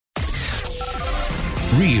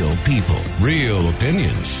Real people, real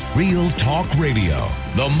opinions, real talk radio.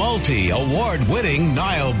 The multi-award-winning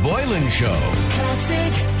Niall Boylan Show.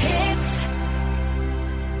 Classic hits.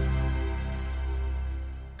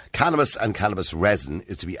 Cannabis and cannabis resin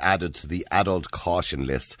is to be added to the adult caution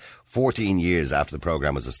list 14 years after the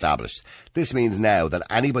programme was established. This means now that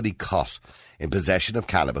anybody caught in possession of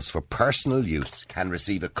cannabis for personal use can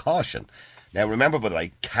receive a caution. Now remember, by the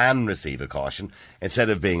way, can receive a caution instead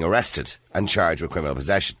of being arrested and charged with criminal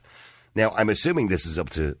possession. Now I'm assuming this is up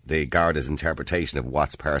to the Garda's interpretation of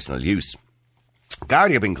what's personal use.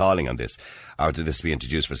 Gardaí have been calling on this, or to this be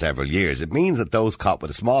introduced for several years. It means that those caught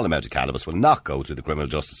with a small amount of cannabis will not go through the criminal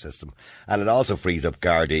justice system. And it also frees up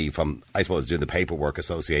Gardaí from, I suppose, doing the paperwork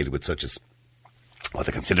associated with such as what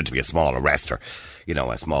they consider to be a small arrest or, you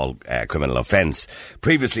know, a small criminal offence.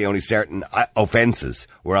 Previously, only certain offences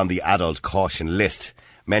were on the adult caution list,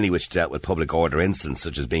 many which dealt with public order incidents,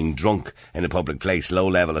 such as being drunk in a public place,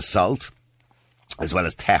 low-level assault, as well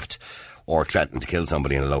as theft, or threatening to kill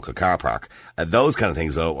somebody in a local car park. Those kind of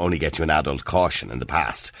things will only get you an adult caution in the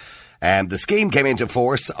past. The scheme came into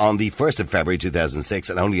force on the 1st of February 2006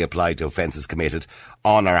 and only applied to offences committed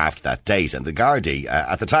on or after that date. And the Gardaí,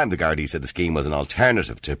 at the time, the Gardaí said the scheme was an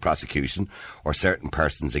alternative to prosecution or certain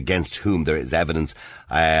persons against whom there is evidence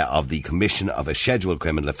of the commission of a scheduled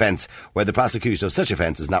criminal offence, where the prosecution of such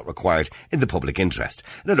offence is not required in the public interest.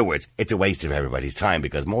 In other words, it's a waste of everybody's time,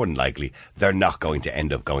 because more than likely they're not going to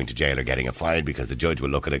end up going to jail or getting a fine, because the judge will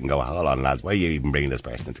look at it and go, hold on lads, why are you even bringing this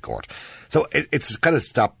person into court? So it's kind of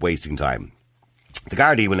stop wasting time. The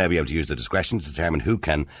Gardaí will now be able to use their discretion to determine who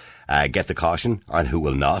can get the caution and who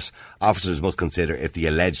will not. Officers must consider if the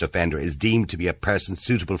alleged offender is deemed to be a person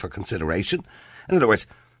suitable for consideration. In other words,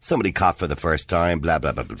 somebody caught for the first time, blah,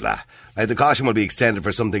 blah, blah, blah, blah. The caution will be extended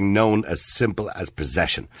for something known as simple as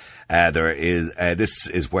possession. This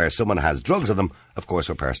is where someone has drugs on them, of course,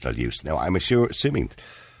 for personal use. Now, I'm assuming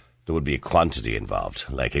there would be a quantity involved.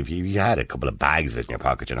 Like if you had a couple of bags of it in your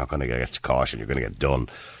pocket, you're not going to get a caution, you're going to get done.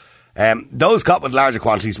 Those caught with larger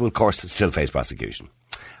quantities will, of course, still face prosecution.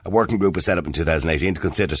 A working group was set up in 2018 to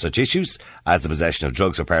consider such issues as the possession of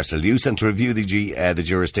drugs for personal use and to review the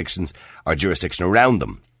jurisdictions or jurisdiction around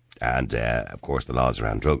them. And, of course, the laws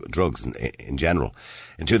around drugs in general.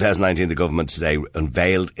 In 2019, the government today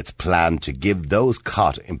unveiled its plan to give those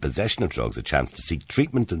caught in possession of drugs a chance to seek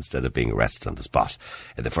treatment instead of being arrested on the spot.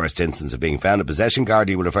 In the first instance of being found in possession,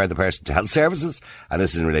 Gardaí will refer the person to health services, and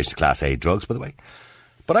this is in relation to Class A drugs, by the way.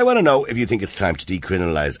 But I want to know if you think it's time to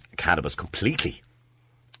decriminalise cannabis completely,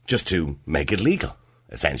 just to make it legal,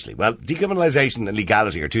 essentially. Well, decriminalisation and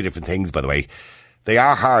legality are two different things, by the way. They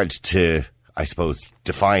are hard to, I suppose,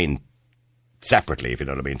 define separately, if you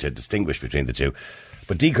know what I mean, to distinguish between the two.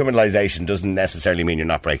 But decriminalisation doesn't necessarily mean you're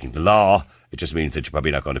not breaking the law. It just means that you're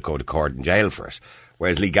probably not going to go to court and jail for it.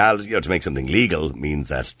 Whereas legality, to make something legal means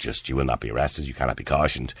that just you will not be arrested, you cannot be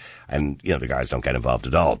cautioned, and, the guards don't get involved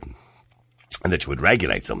at all. And that you would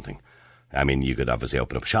regulate something. I mean, you could obviously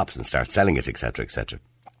open up shops and start selling it, etc., etc.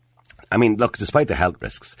 I mean, look, despite the health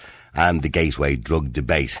risks and the gateway drug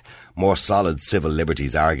debate, more solid civil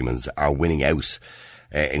liberties arguments are winning out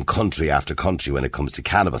in country after country when it comes to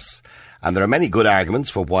cannabis. And there are many good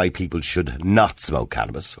arguments for why people should not smoke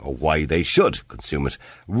cannabis or why they should consume it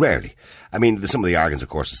rarely. I mean, some of the arguments, of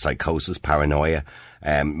course, are psychosis, paranoia.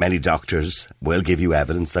 Many doctors will give you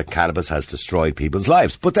evidence that cannabis has destroyed people's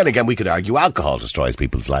lives. But then again, we could argue alcohol destroys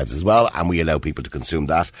people's lives as well, and we allow people to consume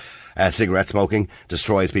that. Cigarette smoking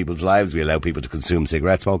destroys people's lives. We allow people to consume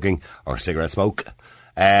cigarette smoking or cigarette smoke.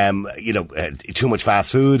 Too much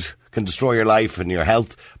fast food can destroy your life and your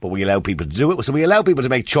health, but we allow people to do it. So we allow people to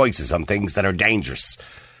make choices on things that are dangerous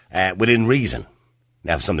within reason.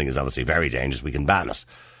 Now, if something is obviously very dangerous, we can ban it.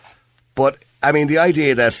 But, I mean, the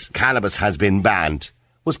idea that cannabis has been banned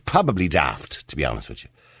was probably daft, to be honest with you,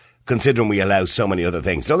 considering we allow so many other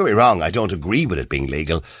things. Don't get me wrong, I don't agree with it being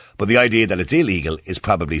legal, but the idea that it's illegal is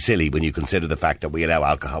probably silly when you consider the fact that we allow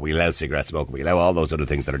alcohol, we allow cigarette smoke, we allow all those other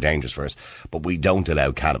things that are dangerous for us, but we don't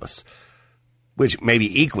allow cannabis, which may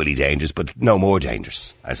be equally dangerous, but no more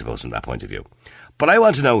dangerous, I suppose, from that point of view. But I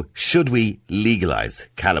want to know, should we legalise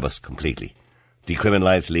cannabis completely?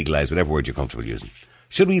 Decriminalise, legalise, whatever word you're comfortable using.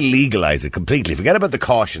 Should we legalise it completely? Forget about the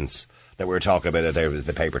cautions that we were talking about there in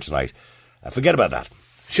the paper tonight. Forget about that.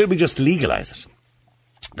 Should we just legalise it?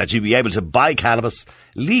 That you'd be able to buy cannabis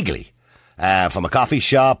legally from a coffee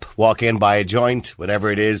shop, walk in, buy a joint,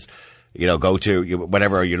 whatever it is, go to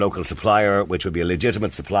whatever your local supplier, which would be a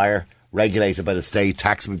legitimate supplier, regulated by the state,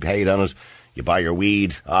 tax will be paid on it. You buy your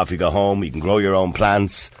weed, off you go home, you can grow your own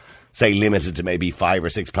plants, say limited to maybe 5 or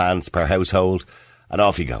 6 plants per household, and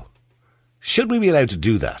off you go. Should we be allowed to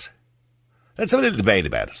do that? Let's have a little debate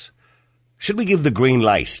about it. Should we give the green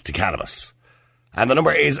light to cannabis? And the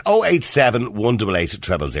number is 087 188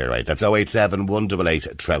 0008. That's 087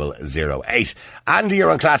 188 0008. Andy,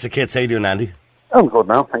 you're on Classic Hits. How you doing, Andy? I'm good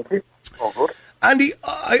now, thank you. All good. Andy,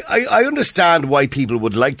 I understand why people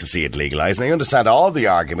would like to see it legalised, and I understand all the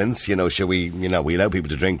arguments. Should we allow people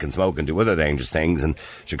to drink and smoke and do other dangerous things, and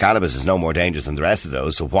cannabis is no more dangerous than the rest of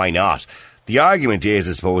those, so why not? The argument is,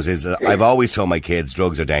 I suppose, is that I've always told my kids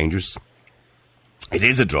drugs are dangerous. It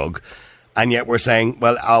is a drug, and yet we're saying,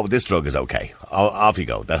 well, this drug is okay. Off you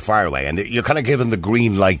go, that's far away, and you're kind of giving the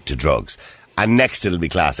green light to drugs, and next it'll be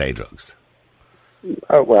Class A drugs.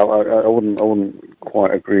 Well, I wouldn't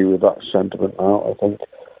quite agree with that sentiment now. I think,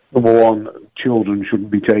 number one, children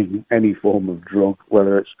shouldn't be taking any form of drug,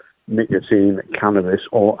 whether it's nicotine, cannabis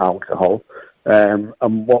or alcohol. And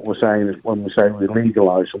what we're saying is when we say we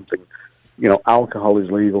legalise something, alcohol is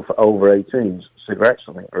legal for over 18s. Cigarettes,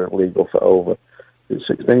 I think, are illegal for over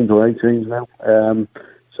 16s or 18s now.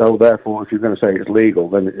 So therefore, if you're going to say it's legal,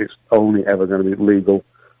 then it's only ever going to be legal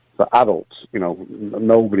for adults.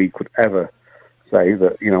 Nobody could ever say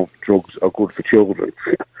that drugs are good for children,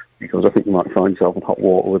 because I think you might find yourself in hot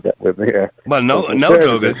water with the. Well,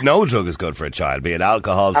 no drug is good for a child, be it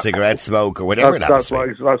alcohol, cigarette smoke, or whatever it happens to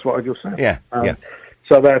be. That's what I just said. Yeah, yeah.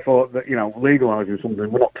 So therefore, legalising something,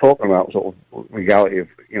 we're not talking about sort of legality of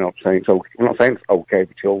saying so. We're not saying it's okay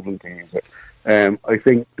for children to use it. I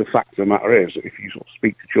think the fact of the matter is, if you sort of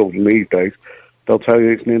speak to children these days, they'll tell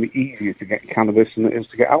you it's nearly easier to get cannabis than it is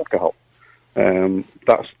to get alcohol.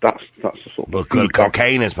 That's the sort of. Well,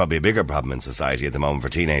 cocaine is probably a bigger problem in society at the moment for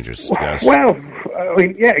teenagers. Well, I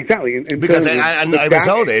mean, yeah, exactly. Because I was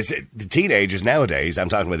told this, the teenagers nowadays, I'm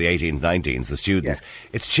talking about the 18s, 19s, the students,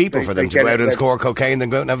 it's cheaper for them to go out and score cocaine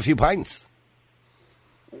than go out and have a few pints.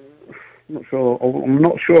 I'm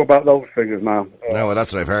not sure about those figures now. No, well,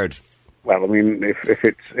 that's what I've heard. Well, I mean, if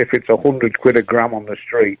it's £100 a gram on the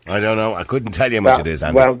street, I don't know. I couldn't tell you how much it is,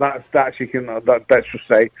 Andy. Well, let's just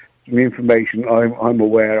say the information I'm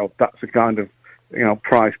aware of. That's the kind of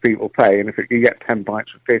price people pay, and if you get 10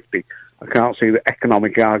 pints for 50, I can't see the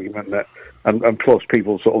economic argument that. And plus,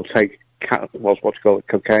 people sort of take what's called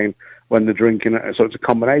cocaine when they're drinking it, so it's a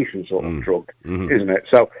combination sort of drug, isn't it?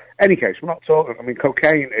 So, any case, we're not talking. I mean,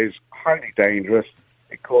 cocaine is highly dangerous.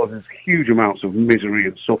 It causes huge amounts of misery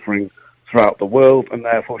and suffering throughout the world, and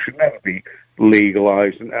therefore should never be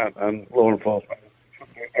legalised. And law enforcement.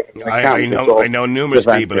 I know numerous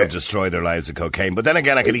people who've destroyed their lives with cocaine, but then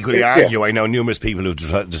again, I can equally argue I know numerous people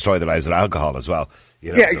who've destroyed their lives with alcohol as well.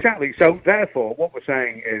 Exactly. So therefore, what we're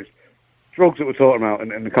saying is, drugs that we're talking about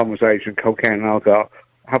in the conversation, cocaine and alcohol,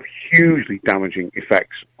 have hugely damaging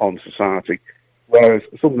effects on society, whereas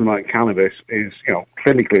something like cannabis is,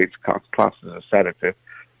 clinically it's classed as a sedative,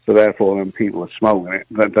 so therefore when people are smoking it,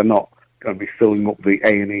 they're not going to be filling up the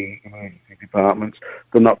A&E emergency departments.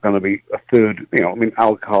 They're not going to be a third.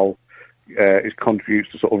 Alcohol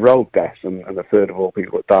contributes to sort of road deaths, and a third of all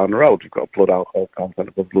people that die on the road have got blood alcohol content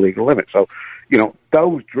above the legal limit. So,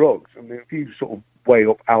 those drugs. I mean, if you sort of weigh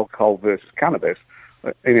up alcohol versus cannabis,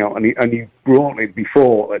 and you brought it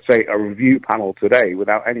before, let's say, a review panel today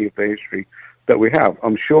without any of the history that we have,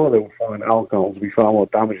 I'm sure they will find alcohol to be far more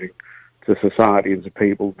damaging to society and to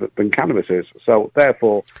people than cannabis is. So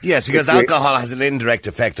therefore, yes, because alcohol has an indirect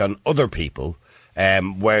effect on other people,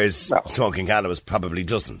 whereas smoking cannabis probably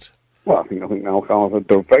doesn't. Well, I think alcohol has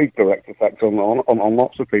a very direct effect on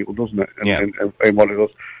lots of people, doesn't it? In what it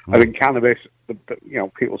does. I think cannabis,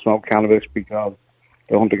 people smoke cannabis because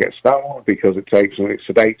they want to get stoned, because it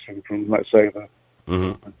sedates them from, let's say,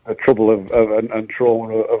 the trouble and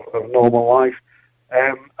trauma of normal life.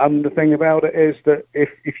 And the thing about it is that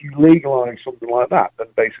if you legalise something like that, then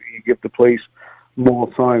basically you give the police more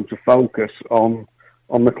time to focus on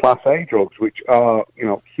the Class A drugs, which are,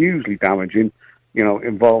 hugely damaging,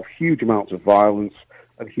 involve huge amounts of violence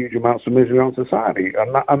and huge amounts of misery on society.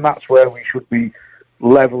 And that's where we should be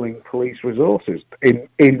levelling police resources,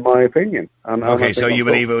 in my opinion. Okay, so you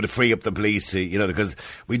believe it would free up the police, because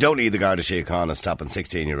we don't need the Garda Síochána stopping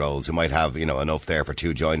 16-year-olds who might have, enough there for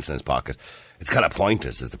 2 joints in his pocket. It's kind of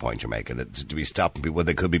pointless, is the point you're making, to be stopping people when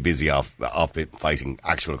they could be busy off fighting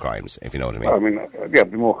actual crimes, if you know what I mean. Well, I mean,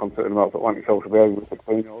 I'd be more concerned about the antisocial behaviour with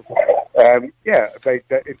 16-year-olds.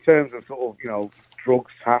 In terms of sort of,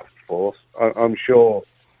 drugs task force, I'm sure,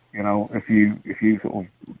 if you sort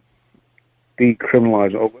of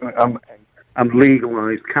decriminalise and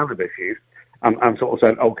legalise cannabis use, and sort of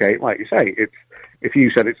said, okay, like you say, if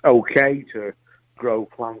you said it's okay to grow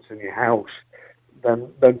plants in your house,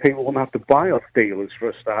 then people wouldn't have to buy our dealers for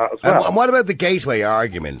a start as well. And what about the gateway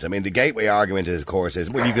argument? I mean, the gateway argument, of course, is,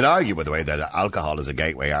 well, you could argue, by the way, that alcohol is a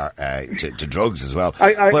gateway to drugs as well.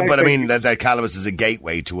 But I mean, that cannabis is a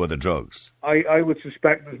gateway to other drugs. I would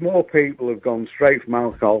suspect there's more people who've gone straight from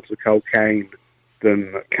alcohol to cocaine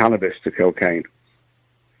than cannabis to cocaine.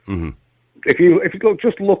 Mm-hmm. If you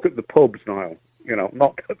look at the pubs now,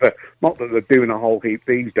 not that they're doing a whole heap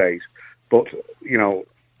these days, but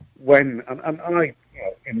when I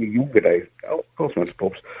in the younger days, of course, I went to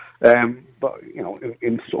pubs, but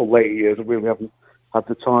in sort of later years, I really haven't had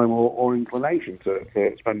the time or inclination to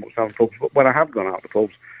spend much time in pubs. But when I have gone out to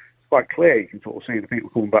pubs, it's quite clear you can sort of see the people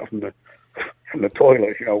coming back from the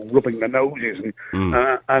toilets, rubbing their noses.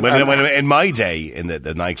 And in my day, in the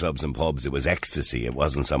nightclubs and pubs, it was ecstasy. It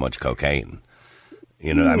wasn't so much cocaine.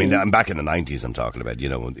 I mean, I'm back in the 90s. I'm talking about,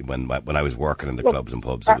 when I was working in the clubs and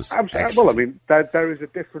pubs, it was ecstasy. Well, I mean, there is a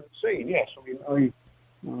different scene. Yes, I mean,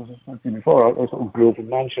 as I said before, I sort of grew up in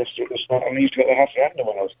Manchester, and I used to get the happy ending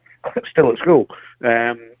when I was still at school.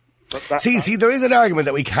 See, there is an argument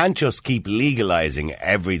that we can't just keep legalising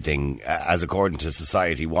everything as according to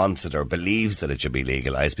society wants it or believes that it should be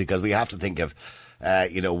legalised, because we have to think of,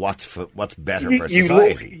 what's better for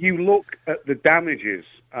society. You look at the damages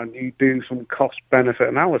and you do some cost-benefit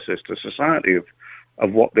analysis to society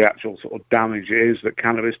of what the actual sort of damage is that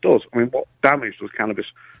cannabis does. I mean, what damage does cannabis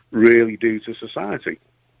really do to society?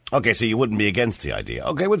 Okay, so you wouldn't be against the idea.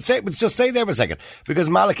 Okay, let's just stay there for a second, because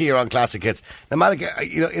Malachy, you're on Classic Hits. Now, Malachy,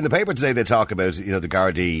 in the paper today they talk about, the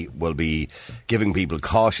Gardaí will be giving people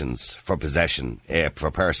cautions for possession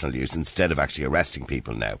for personal use instead of actually arresting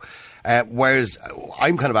people now. Whereas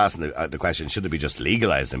I'm kind of asking the question, should it be just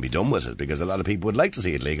legalised and be done with it? Because a lot of people would like to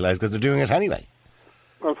see it legalised because they're doing it anyway.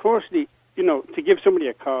 Well, firstly, to give somebody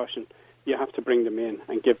a caution, you have to bring them in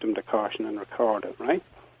and give them the caution and record it, right?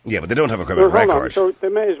 Yeah, but they don't have a criminal record. So they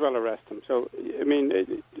may as well arrest them. So, I mean,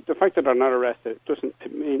 the fact that they're not arrested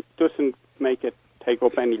doesn't make it take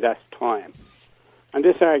up any less time. And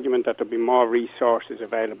this argument that there'll be more resources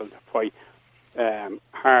available to fight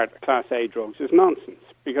hard Class A drugs is nonsense,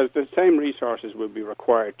 because the same resources will be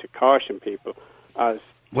required to caution people as...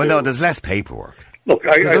 Well, no, there's less paperwork. Look,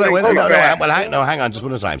 hang on, just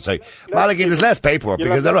one at a time. So, Malachy, there's less paperwork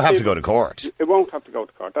because they don't have to go to court. It won't have to go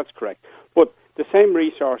to court, that's correct. But the same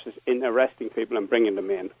resources in arresting people and bringing them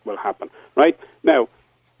in will happen, right? Now,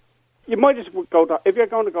 you might as well if you're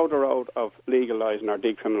going to go the road of legalising or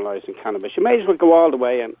decriminalising cannabis, you may as well go all the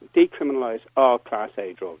way and decriminalise all Class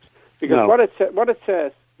A drugs. Because what it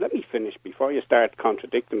says, let me finish before you start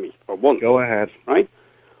contradicting me for once. Go ahead. Right?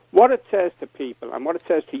 What it says to people, and what it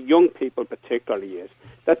says to young people particularly, is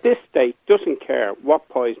that this state doesn't care what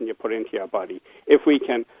poison you put into your body. If we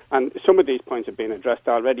can, and some of these points have been addressed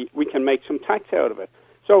already, we can make some tax out of it.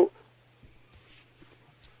 So,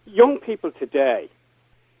 young people today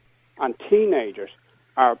and teenagers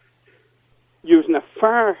are using a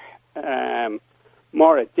far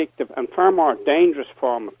more addictive and far more dangerous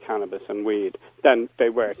form of cannabis and weed than they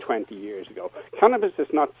were 20 years ago. Cannabis is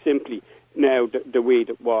not simply now the weed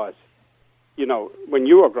it was, when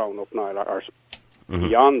you were growing up, Niall, or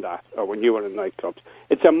beyond that, or when you were in nightclubs.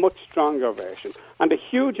 It's a much stronger version. And a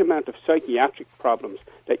huge amount of psychiatric problems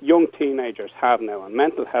that young teenagers have now, and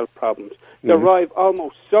mental health problems, derive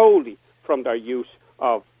almost solely from their use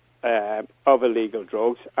of illegal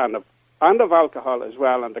drugs and of alcohol as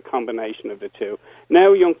well, and the combination of the two.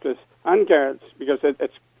 Now youngsters and girls, because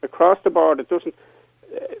it's across the board, it doesn't...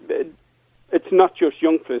 It's not just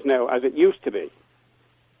youngsters now, as it used to be.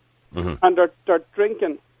 Mm-hmm. And they're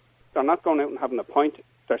drinking, they're not going out and having a pint,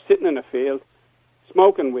 they're sitting in a field,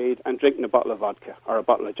 smoking weed and drinking a bottle of vodka or a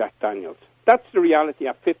bottle of Jack Daniels. That's the reality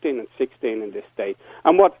at 15 and 16 in this state.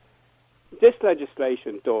 And what this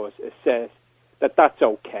legislation does is says that that's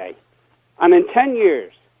okay. And in 10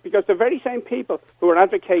 years, because the very same people who are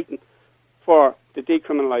advocating for the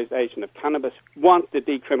decriminalisation of cannabis want the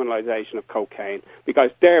decriminalisation of cocaine, because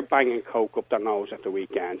they're banging coke up their nose at the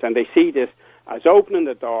weekends, and they see this as opening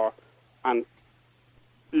the door and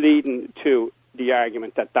leading to the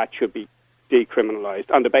argument that should be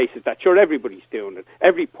decriminalised on the basis that, sure, everybody's doing it.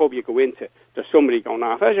 Every pub you go into, there's somebody going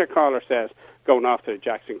off, as your caller says, going off to the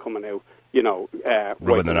Jackson, coming out,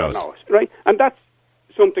 rubbing their nose. Right? And that's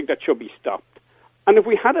something that should be stopped. And if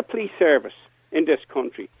we had a police service in this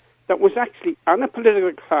country that was actually, and a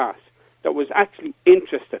political class that was actually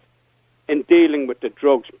interested in dealing with the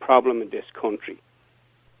drugs problem in this country,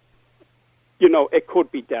 it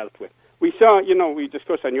could be dealt with. We saw, we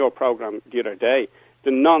discussed on your programme the other day,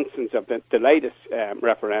 the nonsense of the latest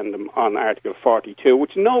referendum on Article 42,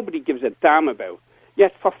 which nobody gives a damn about.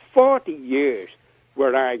 Yet for 40 years,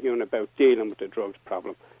 we're arguing about dealing with the drugs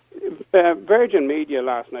problem. Virgin Media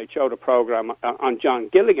last night showed a programme on John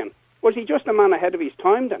Gilligan. Was he just a man ahead of his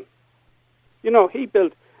time then? You know, he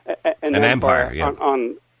built an empire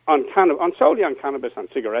on solely on cannabis and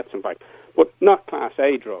cigarettes, in fact, but not Class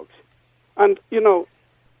A drugs. And, you know,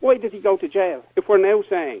 why did he go to jail if we're now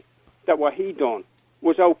saying that what he done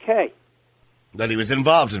was okay? That he was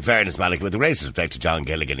involved, in fairness, Malik, with the greatest respect to John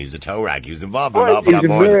Gilligan. He was a toe rag. He was involved in an awful lot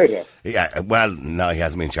more. Yeah, well, no, he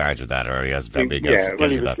hasn't been charged with that, or he hasn't been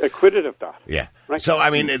guilty of that. Acquitted of that. Yeah. Right? So, I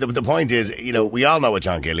mean, the point is, you know, we all know what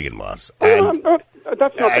John Gilligan was. And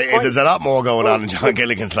that's not the point. There's a lot more going on in John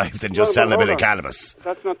Gilligan's life than just selling a bit of cannabis.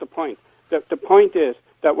 That's not the point. The point is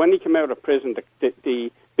that when he came out of prison,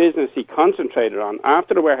 the business he concentrated on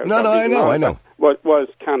after the warehouse... I know. Was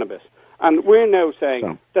cannabis. And we're now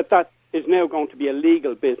saying that is now going to be a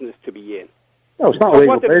legal business to be in. No, it's not a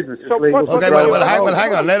legal business. It's legal. Okay, well,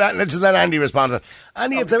 hang on. Let's just let Andy respond to that.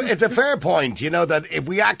 Andy, it's a fair point, you know, that if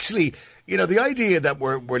we actually... You know, the idea that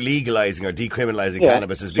we're legalising or decriminalising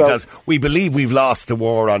cannabis is because we believe we've lost the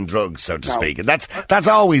war on drugs, so to speak. And that's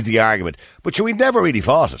always the argument. But we've never really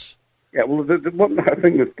fought it. Yeah, well, I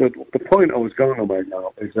think that the point I was going to make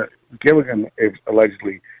now is that Gilligan is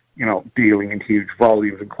allegedly, you know, dealing in huge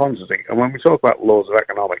volumes and quantity. And when we talk about laws of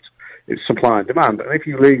economics, it's supply and demand. And if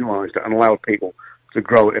you legalised it and allowed people to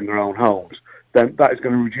grow it in their own homes, then that is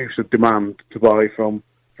going to reduce the demand to buy from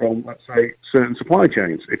let's say, certain supply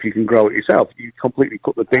chains. If you can grow it yourself, you completely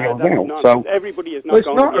cut the deal out. So everybody is not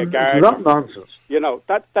going to be a gardener. It's not nonsense. You know,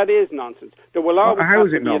 that is nonsense. There will always have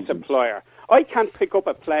to be a supplier. I can't pick up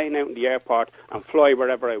a plane out in the airport and fly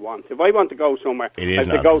wherever I want. If I want to go somewhere, I have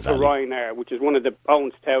to go to Ryanair, which is one of the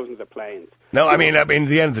owns thousands of planes. No, I mean, at the end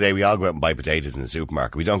of the day, we all go out and buy potatoes in the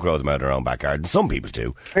supermarket. We don't grow them out in our own backyard. Some people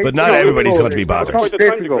do, but not everybody's going to be bothered. By the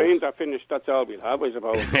time the grains are finished, that's all we'll have, I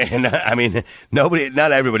suppose. I mean,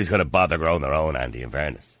 not everybody's going to bother growing their own, Andy, in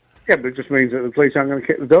fairness. Yeah, but it just means that the police aren't going to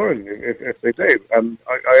kick the door in if they do. And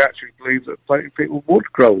I actually believe that plenty of people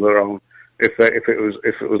would grow their own if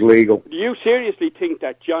it was legal. Do you seriously think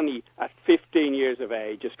that Johnny, at 15 years of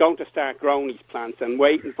age, is going to start growing his plants and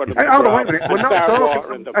waiting for them to grow? Wait a minute. We're not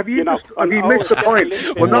talking. Have you missed the point?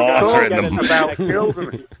 We're not talking about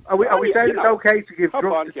children. Are we saying it's okay to give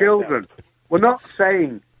drugs to children? We're not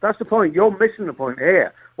saying. That's the point. You're missing the point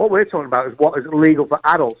here. What we're talking about is what is illegal for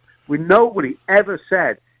adults. Nobody ever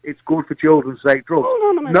said it's good for children to take drugs.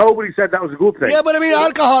 Nobody said that was a good thing. Yeah, but I mean,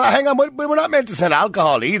 alcohol, hang on, but we're not meant to sell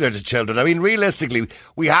alcohol either to children. I mean, realistically,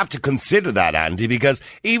 we have to consider that, Andy, because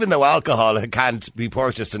even though alcohol can't be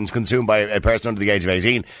purchased and consumed by a person under the age of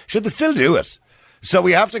 18, should they still do it? So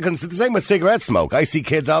we have to consider the same with cigarette smoke. I see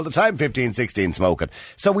kids all the time, 15, 16, smoking.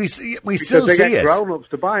 So we still see it. They get grown-ups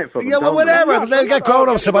to buy it for them. Yeah, well, whatever. They'll get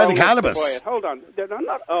grown-ups to buy the cannabis. Hold on. They're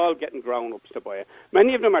not all getting grown-ups to buy it.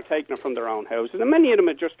 Many of them are taking it from their own houses, and many of them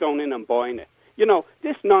are just going in and buying it. You know,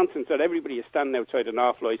 this nonsense that everybody is standing outside an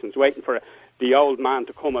off-licence waiting for the old man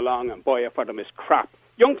to come along and buy it for them is crap.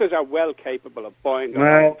 Youngsters are well capable of buying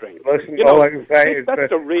their own drink. Listen, you know, all I can say is that's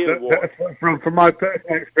the real war. From my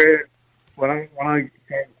personal experience, when I came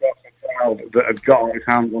across a child that had got his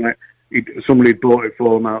hands on it, somebody bought it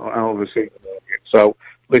for him out of a supermarket. So,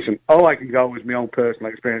 listen, all I can go is my own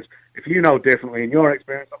personal experience. If you know differently in your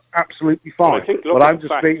experience, that's absolutely fine. But I'm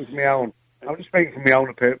just speaking from my own. I'm just speaking from my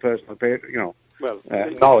own personal,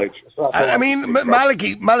 knowledge. I mean,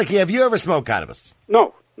 Maliki, have you ever smoked cannabis?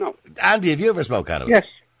 No. Andy, have you ever smoked cannabis? Yes.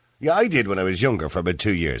 Yeah, I did when I was younger for about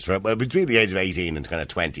 2 years, between the age of 18 and kind of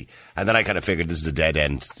 20. And then I kind of figured this is a dead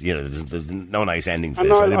end. You know, there's no nice ending to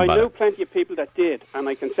this. I know plenty of people that did, and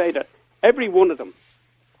I can say that every one of them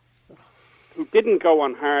who didn't go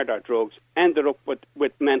on harder drugs ended up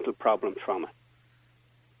with mental problems from it.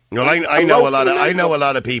 Well, I know a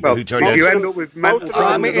lot of people who turned out. You end up with mental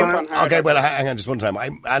problems. Okay, well, hang on just one time.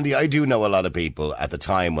 Andy, I do know a lot of people at the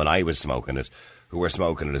time when I was smoking it who were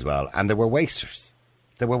smoking it as well, and they were wasters.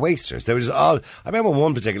 There were wasters. There was I remember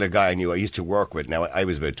one particular guy I knew I used to work with. Now, I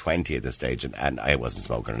was about 20 at this stage, and I wasn't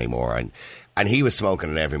smoking anymore. And he was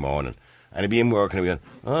smoking it every morning. And he'd be in work, and he'd be going,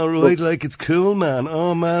 all right, like, it's cool, man.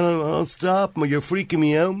 Oh, man, oh, stop, man. You're freaking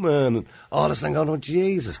me out, man. And all this, and I'm going, oh,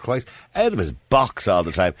 Jesus Christ. Out of his box all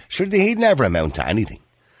the time. Sure, he'd never amount to anything.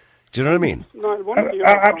 Do you know what I mean? No,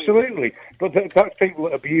 absolutely. But that's people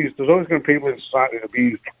that abuse. There's always going to be people in society that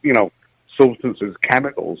abuse, substances,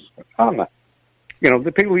 chemicals, aren't there? You know,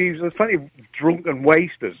 the people who use, there's plenty of drunken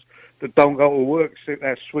wasters that don't go to work, sit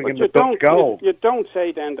there swinging the Dutch gold. You don't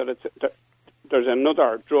say then that there's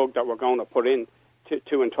another drug that we're going to put in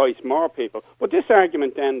to entice more people. But this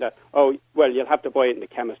argument then that, oh, well, you'll have to buy it in the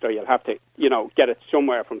chemist, or you'll have to, get it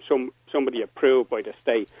somewhere from somebody approved by the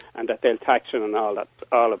state, and that they'll tax it and all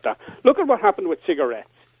of that. Look at what happened with cigarettes.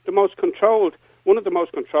 One of the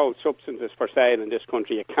most controlled substances for sale in this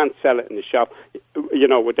country. You can't sell it in the shop,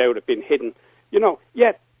 without it being hidden.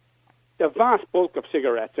 Yet the vast bulk of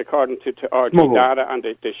cigarettes, according to RG data and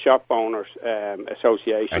the Shop Owners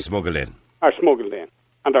Association, are smuggled in,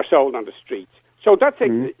 and are sold on the streets. So that's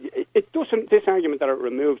it doesn't. This argument that it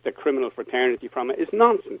removes the criminal fraternity from it is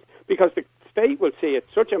nonsense, because the state will see it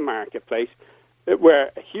such a marketplace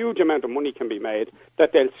where a huge amount of money can be made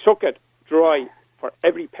that they'll suck it dry for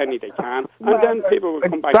every penny they can, and then people will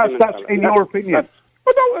come back in and that's sell it. in your opinion.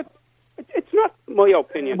 It's not my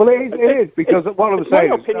opinion. Well, it is, because what I'm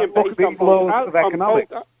saying is opinion look at the laws of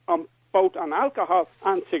economics. Both on alcohol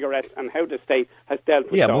and cigarettes, and how the state has dealt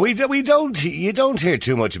with Yeah, those. but you don't hear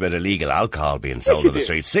too much about illegal alcohol being sold on the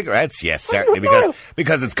streets. Cigarettes, yes, certainly,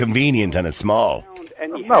 because it's convenient and it's small.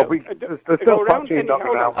 There's still touching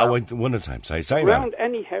One at a time. Sorry, around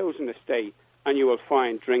any house in the state, and you will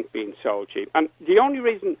find drink being sold cheap. And the only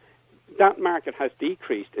reason that market has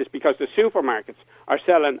decreased is because the supermarkets are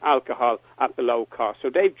selling alcohol at the low cost. So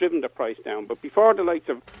they've driven the price down. But before the likes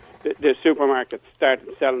of the supermarkets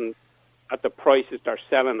started selling at the prices they're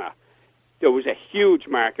selling at, there was a huge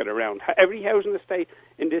market around. Every house in the state,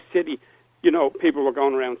 in this city, people were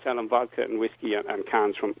going around selling vodka and whiskey and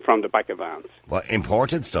cans from the back of vans. Well,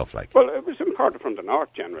 imported stuff like? Well, it was imported from the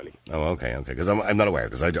north, generally. Oh, okay, because I'm not aware,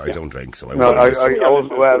 because I don't drink, so I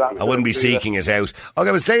wasn't aware of that. I wouldn't be seeking it out.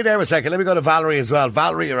 Okay, but stay there a second. Let me go to Valerie as well.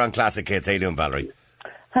 Valerie, you're on Classic Hits. How you doing, Valerie?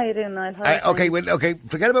 How you doing, Niall? Okay,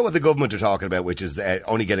 forget about what the government are talking about, which is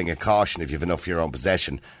only getting a caution if you have enough for your own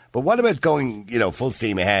possession. But what about going, full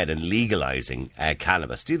steam ahead and legalising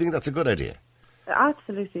cannabis? Do you think that's a good idea? I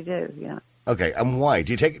absolutely do, yeah. Okay, and why?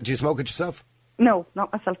 Do you smoke it yourself? No,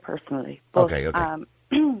 not myself personally. But, okay.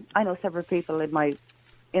 I know several people in my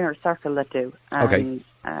inner circle that do. And,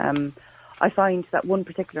 I find that one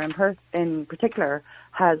particular in particular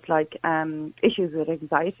has issues with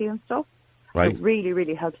anxiety and stuff. Right. It really,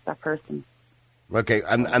 really helps that person. Okay,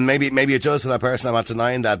 and maybe it does for that person. I'm not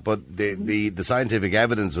denying that, but the scientific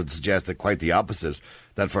evidence would suggest that quite the opposite.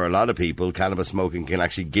 That for a lot of people, cannabis smoking can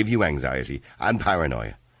actually give you anxiety and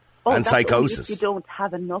paranoia and psychosis. If you don't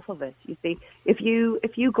have enough of it, you see, if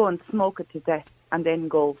you go and smoke it to death and then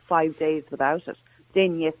go 5 days without it,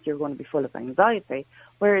 then yes, you're going to be full of anxiety.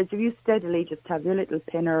 Whereas if you steadily just have your little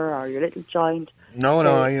pinner or your little joint. No,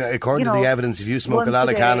 according to the evidence, if you smoke a lot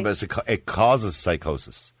of cannabis, it causes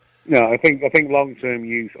psychosis. No, I think long-term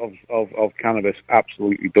use of cannabis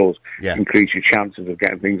absolutely does increase your chances of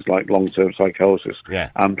getting things like long-term psychosis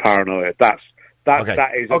and paranoia. That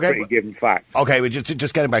is a pretty given fact. Okay, but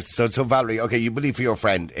just getting back to so Valerie. Okay, you believe for your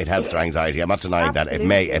friend it helps their anxiety. I'm not denying that it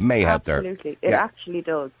may help their. Absolutely, it actually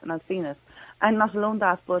does, and I've seen it. And not alone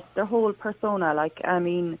that, but their whole persona.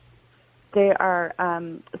 They are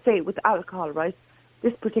say with alcohol, right?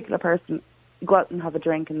 This particular person, go out and have a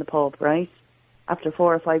drink in the pub, right? After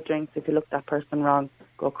 4 or 5 drinks, if you look that person wrong,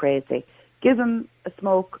 go crazy. Give him a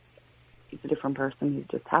smoke. He's a different person. He's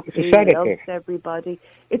just happy. He loves everybody.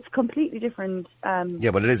 It's completely different.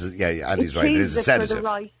 But it is. Yeah, Andy's right. It is a sedative.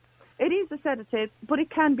 It is a sedative, but it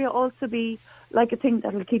can also be like a thing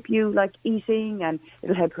that'll keep you eating, and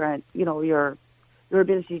it'll help your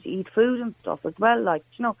ability to eat food and stuff as well.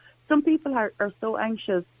 Some people are so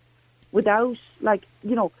anxious without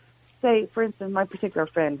say for instance, my particular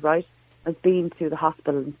friend, right, has been to the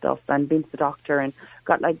hospital and stuff and been to the doctor and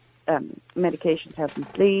got medication to help him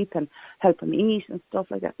sleep and help him eat and stuff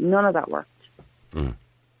like that. None of that worked.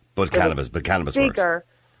 But cannabis works.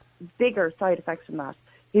 Bigger side effects from that.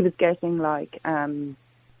 He was getting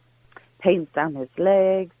pains down his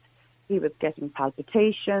legs. He was getting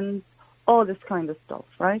palpitations, all this kind of stuff,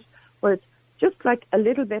 right? Where it's just a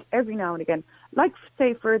little bit every now and again.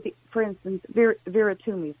 Say for instance, Vera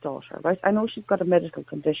Toomey's daughter, right? I know she's got a medical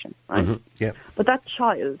condition, right? Mm-hmm. Yeah. But that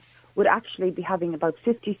child would actually be having about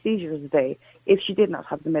 50 seizures a day if she did not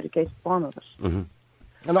have the medicated form of it.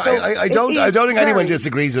 Mm-hmm. And I don't think anyone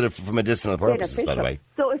disagrees with it for medicinal purposes, beneficial. By the way.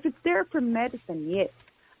 So if it's there for medicine, yes.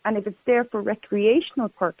 And if it's there for recreational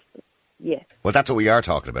purposes, yes. Well, that's what we are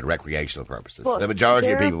talking about, recreational purposes. But the majority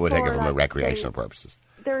of people would take it from recreational purposes.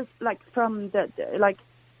 There's from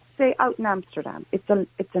say out in Amsterdam, it's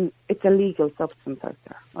a legal substance out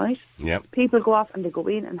there, right? Yeah. People go off and they go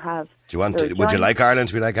in and have. Would you like Ireland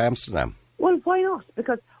to be like Amsterdam? Well, why not?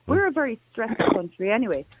 Because we're a very stressed country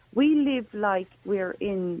anyway. We live we're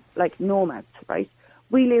in nomads, right?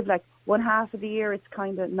 We live one half of the year it's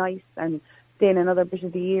kind of nice, and then another bit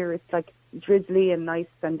of the year it's like drizzly and nice,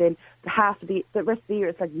 and then the rest of the year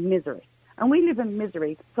it's like misery. And we live in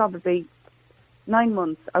misery probably 9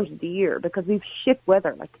 months out of the year because we've shit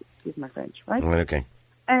weather, like, excuse my French, right? Okay.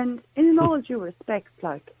 And in all due respect,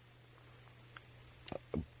 like,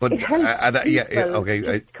 but it helps okay,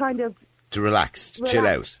 just kind of to relax, chill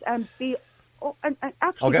out, and be. Oh, and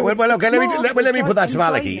actually, okay, well, okay. Let me put that to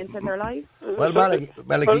Malachy. Well,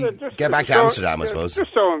 Malachy, get back to Amsterdam, I suppose.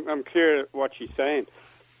 Just so I'm clear what she's saying.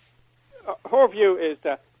 Her view is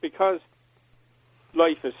that because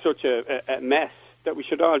life is such a mess that we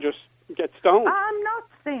should all just get stoned. I'm not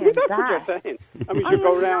saying that's that. What you're saying. And we should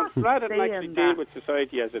go around, rather than actually deal with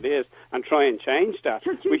society as it is and try and change that.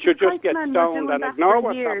 We should just get stoned and ignore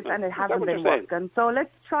what's happening. And it hasn't been working. So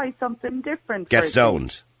let's try something different. Get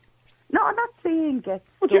stoned. No, I'm not saying get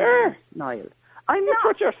stoned, Niall. I'm That's not.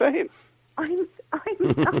 what you're saying. I'm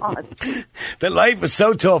not. The life is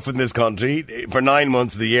so tough in this country for 9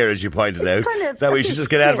 months of the year, as you pointed out, that we should just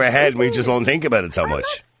get out of our head and we just won't think about it so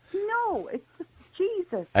much. No, it's just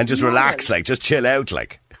Jesus. And just relax, like, just chill out,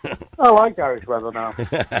 like. I like Irish weather now.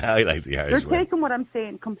 I like the Irish You're weather. taking what I'm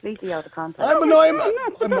saying completely out of context. I'm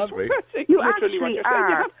not. You actually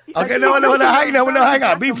are. Okay, no, hang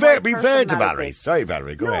on. Be fair to Valerie. Sorry,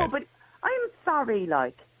 Valerie, go ahead. No, but I'm sorry,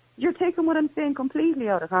 like, you're taking what I'm saying completely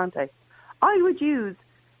out of context. I would use,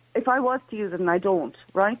 if I was to use it, and I don't,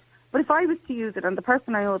 right? But if I was to use it, and the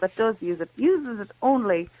person I know that does use it, uses it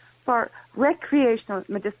only for recreational,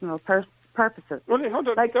 medicinal purposes. Well, hold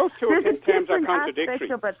on, like, those two terms are contradictory.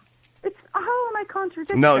 How am I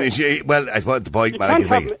contradictory? No, well, I suppose the point Malak is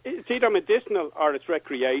making. It's either medicinal or it's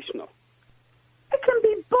recreational. It can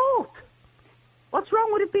be both. What's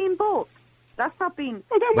wrong with it being both? That's not being.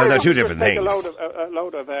 Well, they're two different things. A load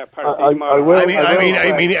of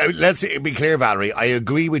paracetamol. I mean, let's be clear, Valerie. I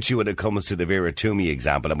agree with you when it comes to the Vera Toomey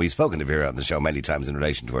example, and we've spoken to Vera on the show many times in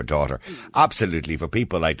relation to her daughter. Absolutely, for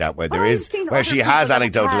people like that, where she has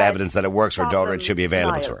anecdotal evidence that it works for her daughter, it should be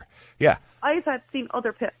available to her. Yeah, I've seen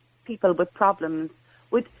other people with problems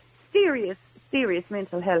with serious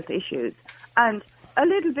mental health issues, and a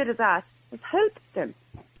little bit of that has helped them.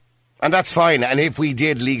 And that's fine. And if we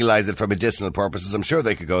did legalise it for medicinal purposes, I'm sure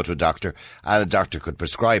they could go to a doctor and a doctor could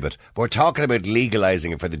prescribe it. But we're talking about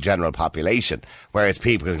legalising it for the general population, whereas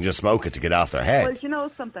people can just smoke it to get off their head. Well, you know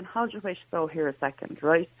something? Hold your wish though here a second,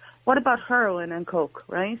 right? What about heroin and coke,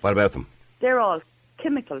 right? What about them? They're all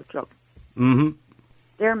chemical drugs. Mm-hmm.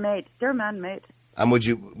 They're man-made. And would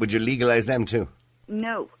you legalise them too?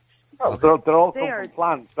 No. Oh, they're all come from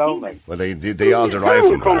plants, don't they? Well, they all derive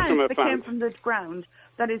from plants. They came from the ground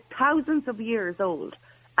that is thousands of years old.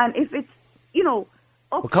 And if it's, you know...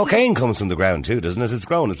 Well, cocaine comes from the ground too, doesn't it? It's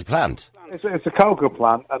grown, it's a plant. It's a coca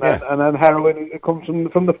plant, and then heroin, it comes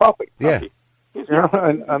from the poppy. Yeah. Yeah,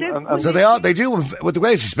 and so they do, with the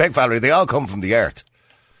greatest respect, Valerie, they all come from the earth.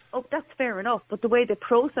 Oh, that's fair enough, but the way they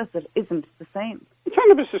process it isn't the same.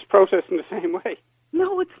 Cannabis is processed in the same way.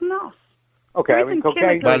 No, it's not. Okay, I mean,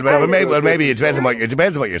 cocaine... Well, maybe it depends on what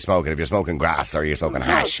you're smoking. If you're smoking grass or you're smoking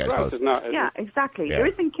hash, I suppose. Yeah, exactly. Yeah. There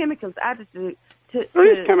isn't chemicals added to there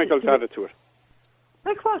is chemicals added to it.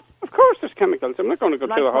 Like what? Of course there's chemicals. I'm not going to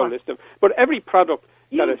go through a whole list of... But every product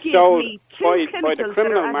that is sold by the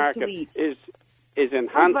criminal market is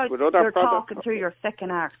enhanced with other products. You're talking through your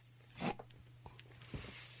second arse.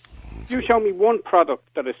 You show me one product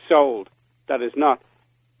that is sold that is not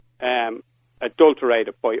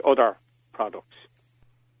adulterated by other products.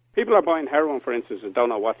 People are buying heroin, for instance, and don't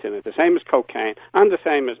know what's in it. The same as cocaine and the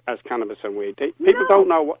same as cannabis and weed. People don't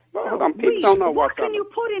know what. Hold on, people don't know what can you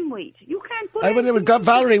put in weed? You can't put. But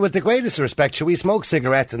Valerie, with the greatest respect, should we smoke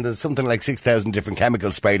cigarettes and there's something like 6,000 different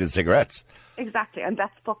chemicals sprayed in cigarettes? Exactly, and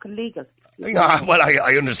that's fucking legal. Well,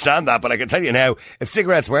 I understand that, but I can tell you now, if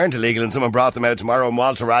cigarettes weren't illegal and someone brought them out tomorrow and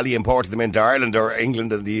Walter Raleigh imported them into Ireland or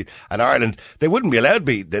England and Ireland, they wouldn't be allowed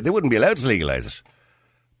to legalise it.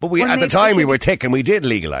 But at the time we were thick and we did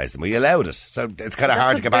legalise them. We allowed it. So it's kind of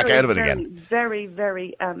hard to get back out of it again. Very,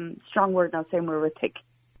 very strong word now saying we were thick.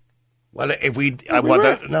 Well, if we... hold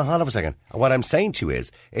on a second. What I'm saying to you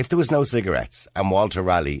is, if there was no cigarettes and Walter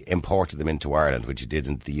Raleigh imported them into Ireland, which he did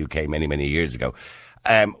into the UK many, many years ago,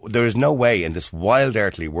 there is no way in this wild,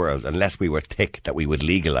 earthly world, unless we were thick, that we would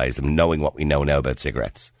legalise them, knowing what we know now about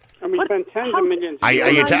cigarettes. And we spend tens of millions. Are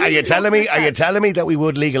you telling me that we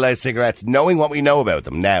would legalise cigarettes, knowing what we know about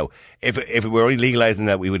them now? If we were only legalising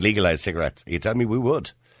that, we would legalise cigarettes. Are you telling me we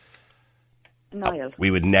would? Niall.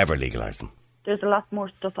 We would never legalise them. There's a lot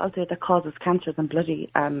more stuff out there that causes cancer than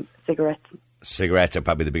bloody cigarettes. Cigarettes are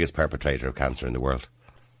probably the biggest perpetrator of cancer in the world.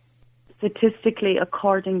 Statistically,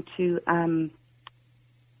 according to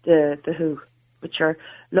the WHO. But sure,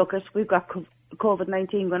 look, we've got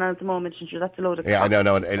COVID-19 going on at the moment, and sure, that's a load of... Yeah, I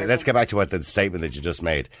know. And let's get back to the statement that you just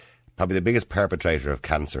made. Probably the biggest perpetrator of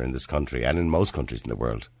cancer in this country, and in most countries in the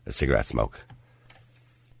world, is cigarette smoke.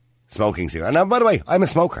 Smoking cigarettes. Now, by the way, I'm a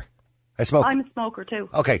smoker. I smoke. I'm a smoker too.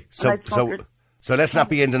 Okay, so let's not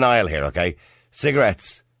be in denial here, okay?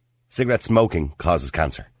 Cigarette smoking causes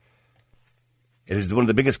cancer. It is one of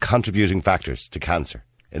the biggest contributing factors to cancer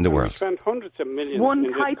in the world. We spend hundreds of millions One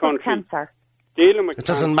in type this country of cancer. dealing with It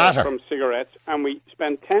doesn't cancer matter. from cigarettes, and we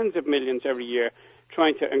spend tens of millions every year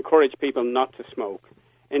trying to encourage people not to smoke.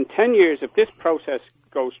 In 10 years, if this process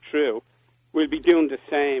goes through, we'll be doing the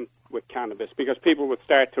same with cannabis, because people will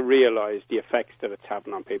start to realise the effects that it's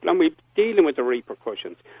having on people. And we're dealing with the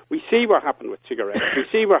repercussions. We see what happened with cigarettes. We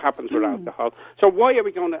see what happens with alcohol. So why are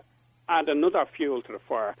we going to add another fuel to the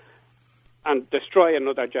fire and destroy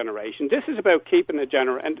another generation? This is about keeping a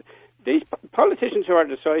generation. And these politicians who are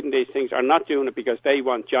deciding these things are not doing it because they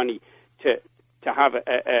want Johnny to have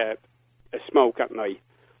a smoke at night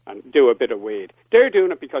and do a bit of weed. They're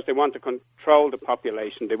doing it because they want to control the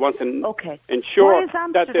population. They want to ensure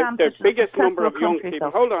that the biggest number of young people...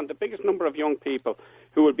 Hold on, the biggest number of young people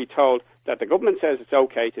who will be told that the government says it's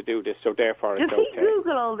okay to do this, so therefore it's okay. Does he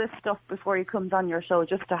Google all this stuff before he comes on your show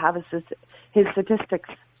just to have his statistics?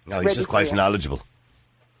 No, he's just quite knowledgeable.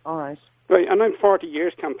 All right. Right, and I'm 40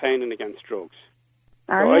 years campaigning against drugs.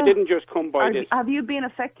 So I didn't just come by this. Have you been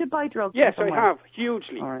affected by drugs? Yes, I have,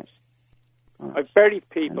 hugely. All right. I've buried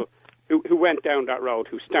people who went down that road,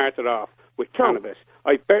 who started off with cannabis.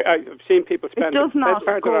 I've seen people spend the best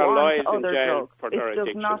part of their lives in jail for their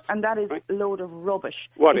addiction. And that is a load of rubbish.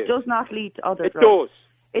 It does not lead to other drugs. It does.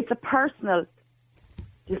 It's a personal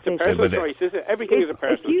decision. It's a personal choice, is it? Everything is a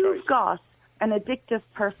personal choice. If you've got an addictive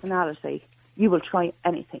personality, you will try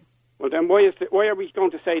anything. Well, then why are we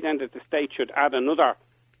going to say then that the state should add another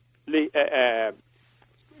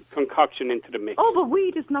concoction into the mix? Oh, but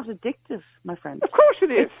weed is not addictive, my friend. Of course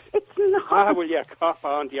it is. It's not. Ah, well, yeah, cop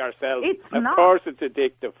on to yourself. Of course it's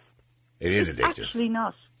addictive. It is addictive. Actually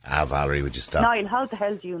not. Valerie, would you stop? Niall, how the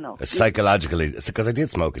hell do you know? It's psychologically, because I did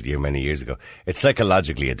smoke it many years ago. It's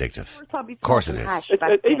psychologically addictive. Of course it is.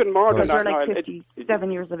 It's even more than that. You're like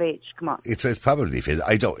 57 years of age. Come on. It's probably.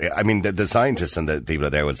 I mean, the scientists and the people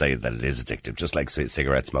out there would say that it is addictive, just like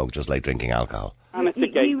cigarette smoke, just like drinking alcohol. And it's a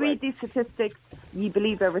gateway. You read these statistics, you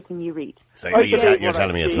believe everything you read. So you're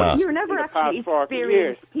telling me it's not. You're never actually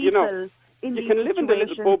experienced people in you can live in the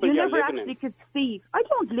little bubble you you're never living actually conceive. I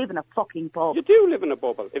don't live in a fucking bubble. You do live in a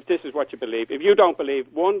bubble, if this is what you believe. If you don't believe,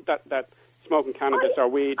 one, that smoking cannabis or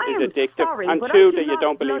weed is addictive, and two, that you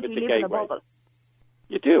don't believe it's a gateway.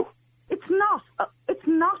 You do. It's not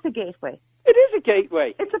a gateway. It is a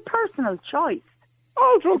gateway. It's a personal choice.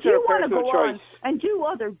 All drugs are a personal choice. If you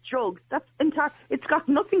want to go on and do other drugs, that's entire. It's got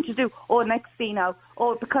nothing to do. Oh, next thing now.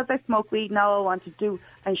 Oh, because I smoke weed, now I want to do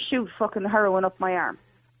and shoot fucking heroin up my arm.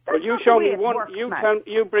 That's well, you show me one.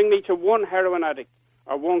 You bring me to one heroin addict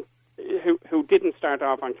or one who didn't start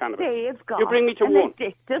off on cannabis. They've got you bring me to an one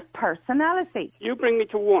addictive personality. You bring me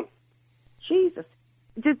to one. Jesus,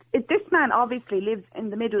 this man obviously lives in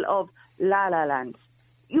the middle of La La Land.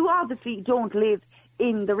 You obviously don't live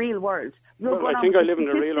in the real world. I think I live in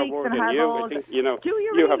the real world than you. I think,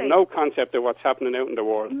 you have no concept of what's happening out in the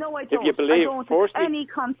world. No, I don't. If you believe, I don't have any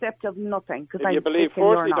concept of nothing. If you believe,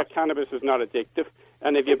 firstly, that cannabis is not addictive,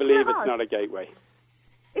 and if you believe it's not a gateway.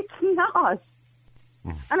 It's not.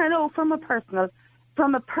 And I know from a personal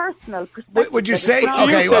perspective. Would you say,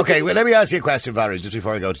 okay, well, let me ask you a question, Valerie, just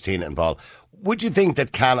before I go to Tina and Paul. Would you think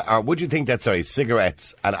that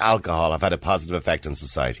cigarettes and alcohol have had a positive effect on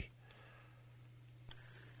society?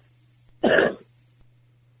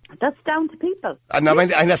 That's down to people.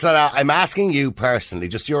 I'm asking you personally,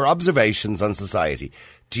 just your observations on society.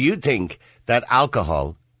 Do you think that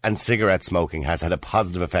alcohol and cigarette smoking has had a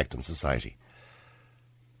positive effect on society?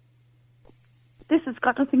 This has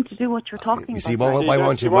got nothing to do with what you're talking about. You see, why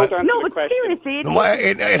won't you? No, but seriously,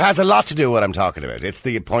 it has a lot to do with what I'm talking about. It's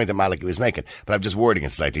the point that Maliki was making, but I'm just wording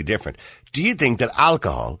it slightly different. Do you think that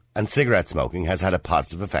alcohol and cigarette smoking has had a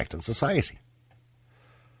positive effect on society?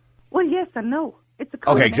 Well, yes and no. It's a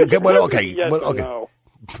okay. Yes okay. No.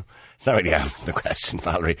 It's not really answering the question,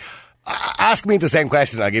 Valerie. Ask me the same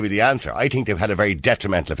question, I'll give you the answer. I think they've had a very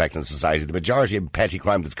detrimental effect on society. The majority of petty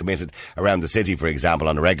crime that's committed around the city, for example,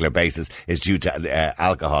 on a regular basis, is due to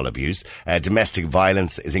alcohol abuse. Domestic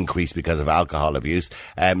violence is increased because of alcohol abuse.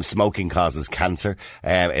 Smoking causes cancer.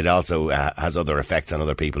 It also has other effects on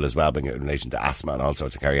other people as well, in relation to asthma and all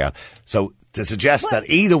sorts of carry on. So to suggest that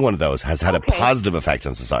either one of those has had a positive effect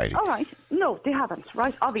on society. All right. No, they haven't,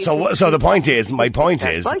 right? Obviously. So my point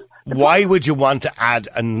is, right? Why would you want to add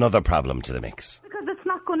another problem to the mix? Because it's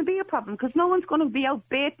not going to be a problem, because no one's going to be out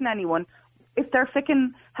baiting anyone if they're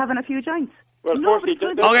freaking having a few joints. Well, Nobody's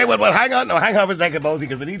firstly, gonna do Okay, it. well, hang on for a second, both,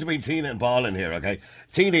 because I need to bring Tina and Paul in here, okay?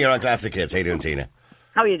 Tina, you're on Classic Hits. How you doing, Tina?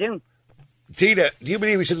 How are you doing? Tina, do you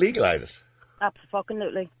believe we should legalise it?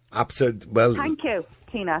 Absolutely. Well, Thank you,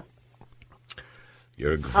 Tina.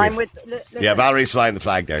 you're I'm with. Yeah, Valerie's flying the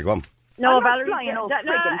flag there. Go on. No, I'm not Valerie. flying no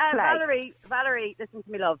friggin' flag. Valerie, listen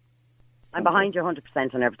to me, love. I'm behind you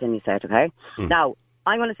 100% on everything you said. Okay. Now,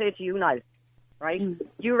 I'm going to say to you, Niall. Right?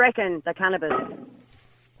 You reckon that cannabis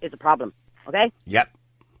is a problem? Okay. Yep.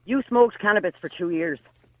 You smoked cannabis for 2 years,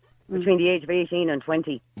 between the age of 18 and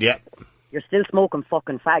 20. Yep. You're still smoking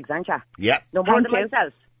fucking fags, aren't you? Yep. No more Thank than you.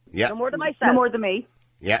 myself. Yeah. No more than myself. No more than me.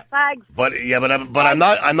 Yeah. Fags. But I'm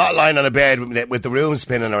not lying on a bed with the room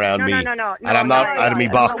spinning around me. No. And I'm not out of me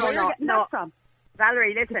box. Where are you getting that from?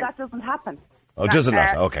 Valerie, listen. That doesn't happen. Oh, does it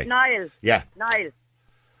not? Okay. Niall. Yeah. Niall.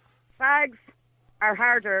 Fags are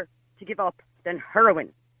harder to give up than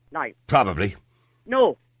heroin. Niall. Probably.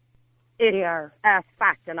 No. It's They are. a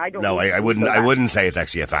fact, and I don't No, know I wouldn't say it's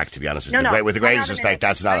actually a fact, to be honest with you. No. With the Hang greatest on a respect, minute.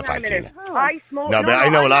 that's not a Hang on fact, minute. Tina. I smoke. No, but I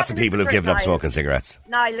know I'm lots not of people who've a given up Niall. smoking cigarettes.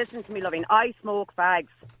 Niall, listen to me, loving. I smoke fags.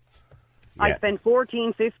 I Yeah. spend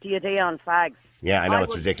 $14.50 a day on fags. Yeah, I know, it's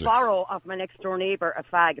would ridiculous. borrow off my next door neighbour a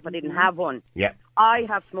fag if I didn't have one. Yeah. I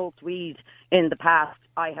have smoked weed in the past.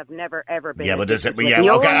 I have never ever been. Yeah, but there's, addicted to yeah, it.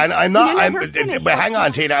 okay, and I'm not. You never finish. But hang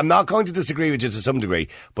on, Tina. I'm not going to disagree with you to some degree,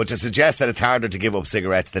 but to suggest that it's harder to give up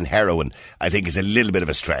cigarettes than heroin, I think is a little bit of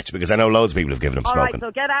a stretch, because I know loads of people have given up All right, smoking.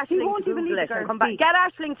 so get He Aisling won't to even Google leave it the and come girl back. Get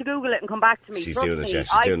Aisling to Google it and come back to me. She's Trust doing it, me, yeah, she's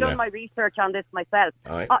I've doing done that. my research on this myself.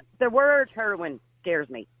 All right. The word heroin scares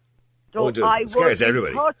me. So Oh, it does. I It scares wouldn't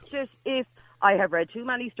everybody. touch it if I have read too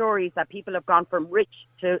many stories that people have gone from rich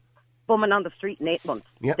to bumming on the street in 8 months.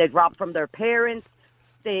 Yeah. They'd rob from their parents.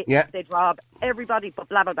 Yeah. They'd rob everybody, but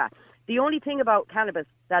blah, blah, blah. The only thing about cannabis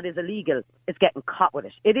that is illegal is getting caught with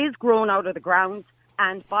it. It is grown out of the ground,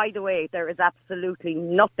 and by the way, there is absolutely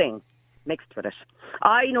nothing mixed with it.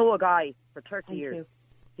 I know a guy for 30 years. you.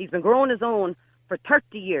 He's been growing his own for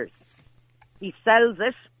 30 years. He sells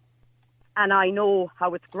it, and I know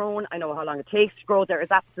how it's grown. I know how long it takes to grow. There is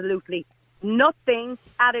absolutely nothing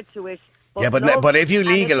added to it. Yeah, love but if you and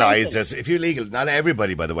legalise attention. not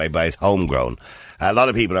everybody, by the way, buys homegrown. A lot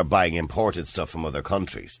of people are buying imported stuff from other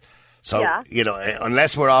countries. So, Yeah.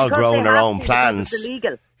 unless we're all Because growing they our have own to, because plants. it's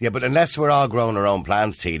illegal. Yeah, but unless we're all growing our own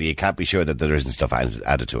plants, Tina, you can't be sure that there isn't stuff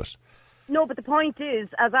added to it. No, but the point is,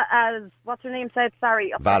 as what's her name said,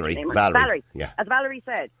 sorry. Valerie, Her name? Valerie, yeah. As Valerie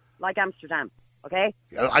said, like Amsterdam, okay?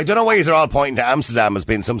 I don't know why you're all pointing to Amsterdam as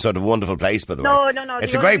being some sort of wonderful place, by the way. No. It's The a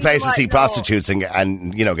only great place reason to see why- no. prostitutes and get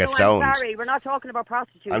No, stoned. I'm sorry, we're not talking about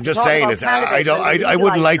prostitutes. I'm just We're talking saying about it's. cannabis I don't. and I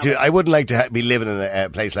wouldn't like legalising to. I wouldn't like to be living in a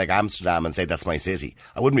place like Amsterdam and say that's my city.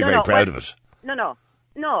 I wouldn't be very proud of it.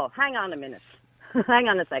 No, hang on a minute. Hang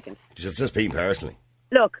on a second. Just being personally.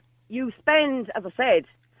 Look, you spend, as I said,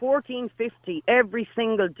 $14.50 every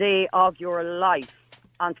single day of your life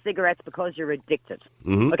on cigarettes because you're addicted.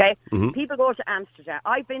 Mm-hmm. Okay? People go to Amsterdam.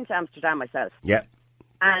 I've been to Amsterdam myself. Yeah.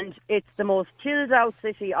 And it's the most chilled out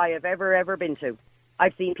city I have ever been to.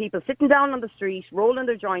 I've seen people sitting down on the street, rolling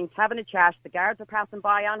their joints, having a chat. The guards are passing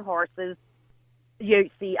by on horses. You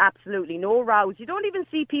see absolutely no rows. You don't even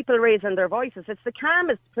see people raising their voices. It's the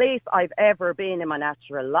calmest place I've ever been in my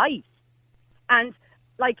natural life. And,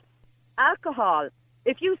 like, alcohol,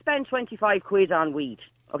 if you spend 25 quid on weed,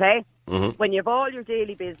 okay, when you've all your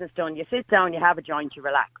daily business done, you sit down, you have a joint, you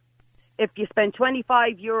relax. If you spend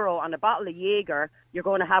 €25 on a bottle of Jaeger, you're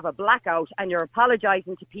going to have a blackout and you're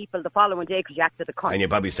apologising to people the following day because you acted a cunt. And you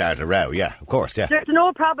probably started a row. Yeah, of course. Yeah. There's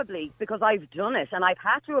no probably, because I've done it and I've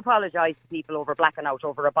had to apologise to people over blacking out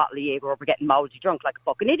over a bottle of Jaeger, over getting mouldy drunk like a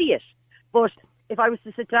fucking idiot. But if I was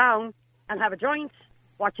to sit down and have a joint,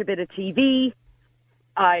 watch a bit of TV,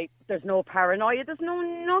 there's no paranoia, there's no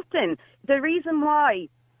nothing. The reason why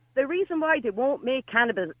they won't make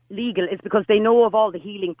cannabis legal is because they know of all the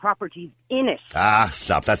healing properties in it. Ah,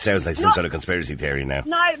 stop. That sounds like some sort of conspiracy theory now.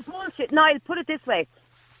 Niall, bullshit. Niall, put it this way.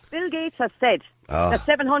 Bill Gates has said that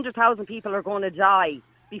 700,000 people are going to die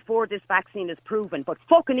before this vaccine is proven, but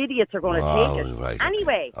fucking idiots are going to take it. Right,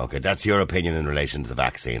 anyway. Okay, that's your opinion in relation to the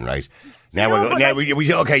vaccine, right? Now No,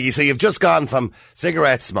 okay, you see, you've just gone from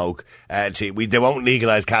cigarette smoke to they won't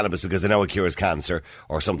legalise cannabis because they know it cures cancer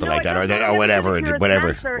or something No, like that, it doesn't know whatever. it cures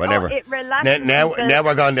cancer. Oh, it relaxes Now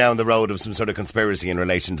we're going down the road of some sort of conspiracy in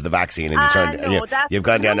relation to the vaccine, and you've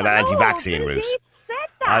gone down the anti-vaccine route.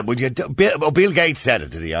 Bill Gates said that. Bill Gates said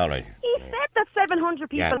it, did he? All right. He said that 700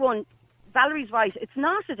 people won. Valerie's right. It's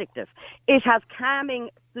not addictive. It has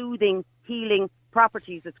calming, soothing, healing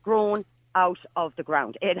properties it's grown out of the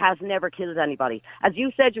ground. It has never killed anybody. As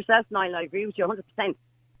you said yourself, Niall, I agree with you 100%.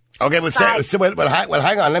 Okay, well,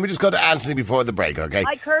 hang on. Let me just go to Anthony before the break, okay?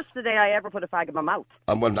 I cursed the day I ever put a fag in my mouth.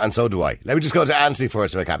 And so do I. Let me just go to Anthony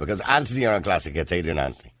first if I can, because Anthony, you're on Classic Hits. How you doing,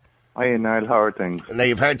 Anthony? Hi, Niall. How are things? Now,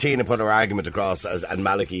 you've heard Tina put her argument across, and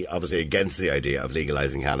Malachy obviously against the idea of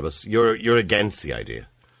legalising cannabis. You're against the idea?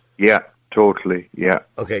 Yeah, totally, yeah.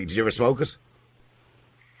 Okay, did you ever smoke it?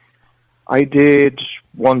 I did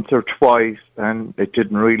once or twice, and it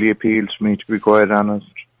didn't really appeal to me, to be quite honest.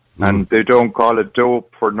 And they don't call it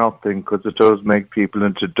dope for nothing, because it does make people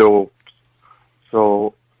into dopes.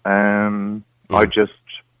 So, and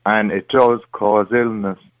it does cause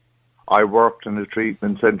illness. I worked in a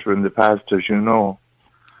treatment centre in the past, as you know,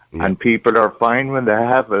 and people are fine when they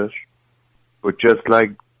have it, but just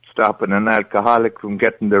like stopping an alcoholic from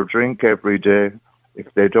getting their drink every day,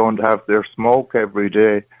 if they don't have their smoke every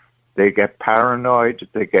day, they get paranoid,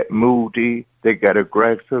 they get moody, they get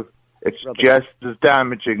aggressive. It's just as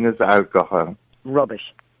damaging as alcohol.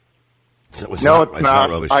 Rubbish. It's not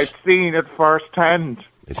rubbish. I've seen it firsthand.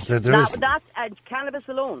 That's cannabis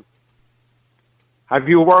alone. Have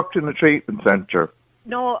you worked in a treatment centre?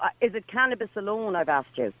 No, is it cannabis alone, I've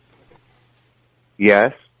asked you?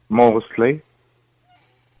 Yes, mostly.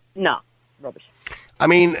 No, rubbish. I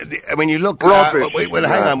mean, when you look... Rubbish.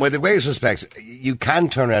 Hang on. With the greatest respect, you can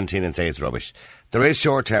turn around, Tina, and say it's rubbish. There is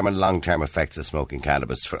short-term and long-term effects of smoking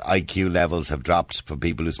cannabis. For IQ levels have dropped for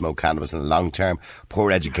people who smoke cannabis in the long term.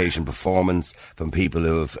 Poor education performance from people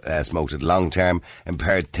who have smoked it long term.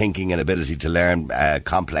 Impaired thinking and ability to learn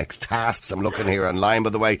complex tasks. I'm looking here online, by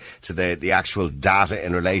the way, to the actual data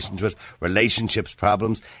in relation to it. Relationships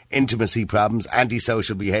problems, intimacy problems,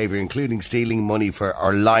 antisocial behaviour, including stealing money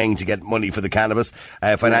or lying to get money for the cannabis.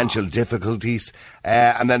 Financial difficulties.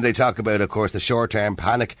 And then they talk about, of course, the short-term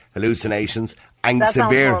panic, hallucinations, and that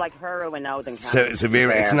severe. Sounds more like heroin now than cannabis. Severe.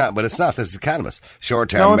 It's not, but it's not. This is cannabis.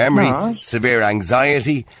 Short-term memory, severe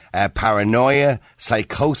anxiety, paranoia,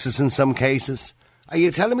 psychosis in some cases. Are you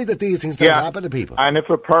telling me that these things don't happen to people? And if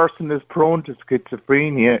a person is prone to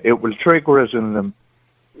schizophrenia, it will trigger it in them.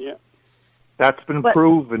 Yeah. That's been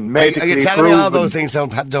proven, medically Are you telling proven. me all those things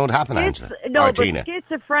don't happen, Angela? No, but Tina?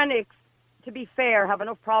 schizophrenics, to be fair, have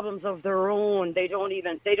enough problems of their own. They don't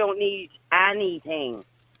need anything.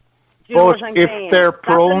 Do you know what I'm saying? They're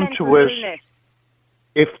prone to it,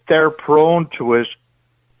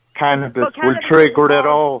 cannabis will trigger it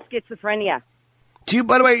all. Schizophrenia. Do you,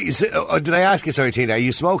 by the way, did I ask you, sorry, Tina, are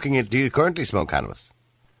you smoking it? Do you currently smoke cannabis?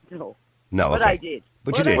 No. No, okay. But I did.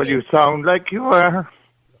 But you did. Well, you sound like you are.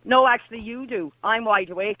 No, actually, you do. I'm wide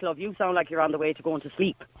awake, love. You sound like you're on the way to going to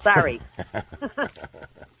sleep. Sorry.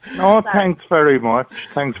 No, thanks very much.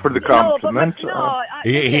 Thanks for the compliment.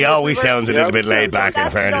 He always sounds a little bit laid back, in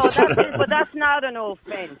fairness. But that's not an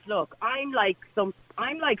offence. Look, I'm like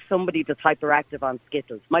somebody that's hyperactive on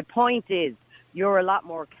Skittles. My point is, you're a lot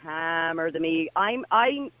more calmer than me. I'm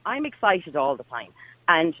excited all the time,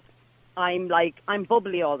 and I'm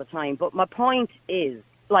bubbly all the time. But my point is,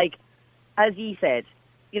 like, as you said,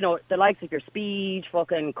 you know, the likes of your speed,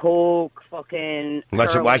 fucking coke, fucking...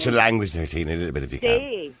 Watch your language there, Tina, a little bit if you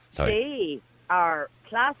can.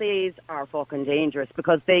 Class A's are fucking dangerous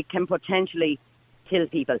because they can potentially kill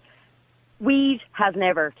people. Weed has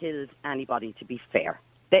never killed anybody, to be fair.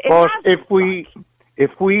 But if we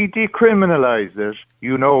decriminalise it,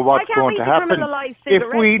 you know what's going to happen.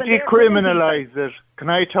 If we decriminalise it, can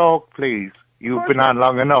I talk, please? You've been on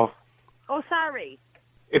long enough. Oh, sorry.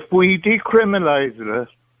 If we decriminalise it,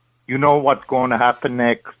 you know what's going to happen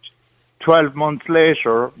next. 12 months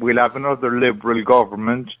later, we'll have another Liberal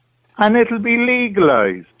government, and it'll be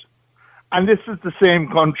legalised. And this is the same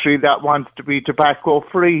country that wants to be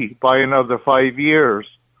tobacco-free by another 5 years.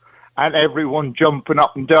 And everyone jumping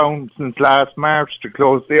up and down since last March to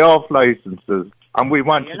close the off licences. And we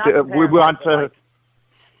want to.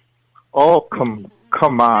 Oh,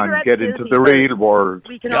 come on, get into the real world.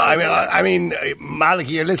 I mean,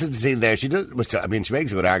 Malachy, you're listening to Tina there. She does. I mean, she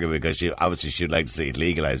makes a good argument because she'd like to see it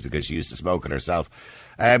legalised because she used to smoke it herself.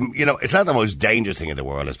 You know, it's not the most dangerous thing in the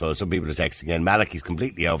world, I suppose. Some people are texting in. Malachy's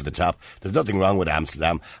completely over the top. There's nothing wrong with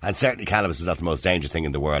Amsterdam, and certainly cannabis is not the most dangerous thing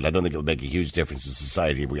in the world. I don't think it would make a huge difference in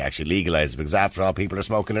society if we actually legalise it, because after all, people are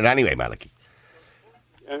smoking it anyway, Malachy.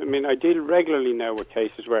 I mean, I deal regularly now with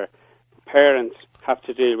cases where parents have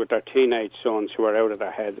to deal with their teenage sons who are out of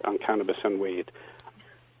their head on cannabis and weed,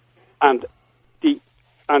 and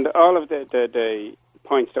all of the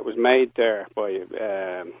points that was made there by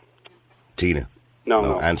Tina.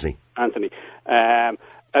 No, Anthony.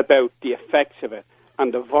 About the effects of it,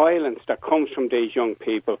 and the violence that comes from these young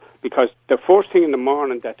people, because the first thing in the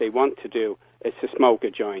morning that they want to do is to smoke a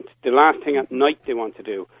joint. The last thing at night they want to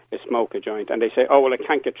do is smoke a joint. And they say, oh, well, I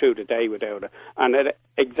can't get through the day without it. And it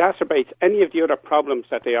exacerbates any of the other problems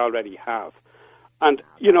that they already have. And,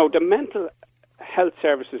 you know, the mental health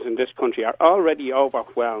services in this country are already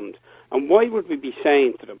overwhelmed. And why would we be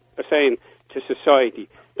saying to society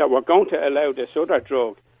that we're going to allow this other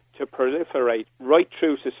drug to proliferate right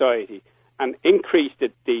through society and increase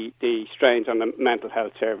the strains on the mental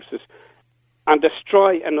health services and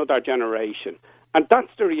destroy another generation? And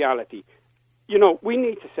that's the reality. You know, we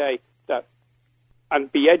need to say that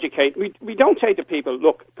and be educated. We don't say to people,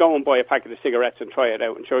 look, go and buy a packet of cigarettes and try it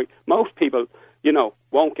out. And sure, most people, you know,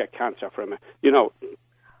 won't get cancer from it. You know,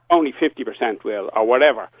 only 50% will, or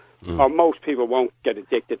whatever. Or most people won't get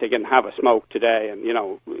addicted. They can have a smoke today and, you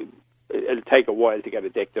know, it'll take a while to get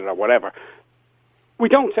addicted or whatever. We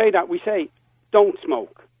don't say that. We say, don't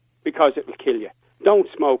smoke because it will kill you. Don't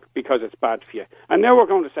smoke because it's bad for you. And now we're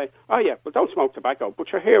going to say, oh yeah, well, don't smoke tobacco,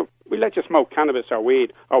 but you're here, we let you smoke cannabis or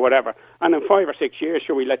weed or whatever. And in 5 or 6 years,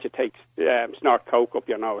 sure, we let you take snort coke up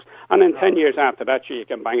your nose. And in 10 years after that, sure, you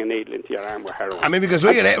can bang a needle into your arm with heroin. I mean, because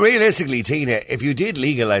realistically, Tina, if you did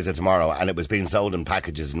legalise it tomorrow and it was being sold in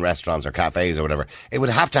packages in restaurants or cafes or whatever, it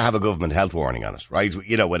would have to have a government health warning on it, right?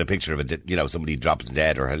 You know, with a picture of it, you know, somebody dropping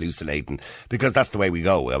dead or hallucinating, because that's the way we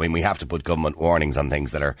go. I mean, we have to put government warnings on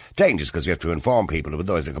things that are dangerous because we have to inform people,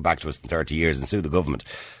 otherwise they'll come back to us in 30 years and sue the government.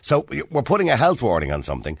 So we're putting a health warning on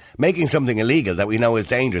something, making something illegal that we know is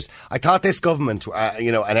dangerous. I thought this government,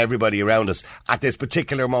 you know, and everybody around us at this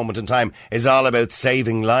particular moment in time is all about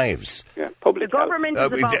saving lives. Yeah, the government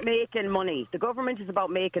is about making money. The government is about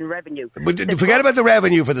making revenue. But forget about the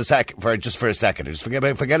revenue for a second. Just forget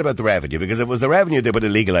about the revenue, because it was the revenue they would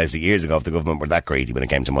have legalised it years ago if the government were that greedy when it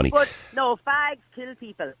came to money. But no, fags kill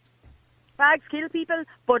people. Fags kill people,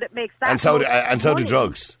 but it makes that and so do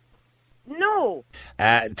drugs. No.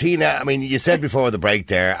 Tina, I mean, you said before the break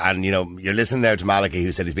there, and you know, you're listening there to Malachy,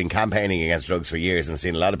 who said he's been campaigning against drugs for years and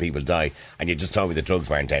seen a lot of people die, and you just told me that drugs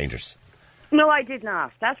weren't dangerous. No, I did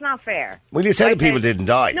not. That's not fair. Well, you said that people didn't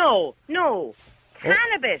die. No.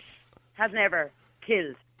 Cannabis has never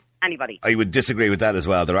killed anybody. I would disagree with that as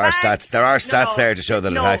well. There are stats there to show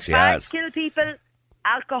that it actually has. Kill people.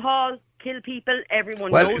 Alcohol kill people.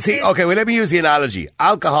 Everyone knows this. Okay, well, let me use the analogy.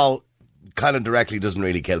 Alcohol kind of directly doesn't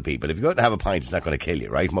really kill people. If you go out and have a pint, it's not going to kill you,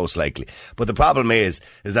 right? Most likely. But the problem is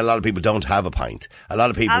that a lot of people don't have a pint. A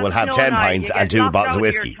lot of people will have 10 pints and 2 bottles of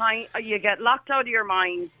whiskey. You get locked out of your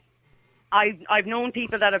mind. I've known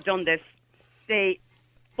people that have done this. They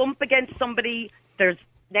bump against somebody. There's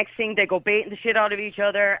next thing they go baiting the shit out of each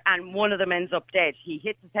other, and one of them ends up dead. He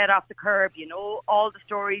hits his head off the curb. You know all the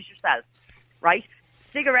stories yourself, right?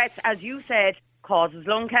 Cigarettes, as you said, causes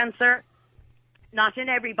lung cancer. Not in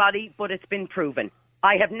everybody, but it's been proven.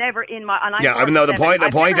 I have never in my... And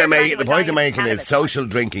the point I'm making is social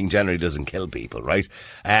drinking generally doesn't kill people, right?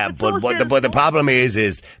 But the problem is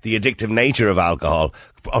the addictive nature of alcohol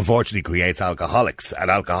unfortunately creates alcoholics,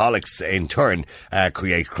 and alcoholics in turn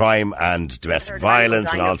create crime and domestic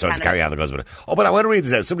violence and all sorts of carry on that goes with it. Oh, but I want to read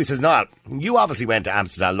this out. Somebody says, "No, you obviously went to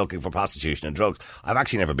Amsterdam looking for prostitution and drugs." I've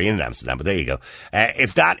actually never been in Amsterdam, but there you go.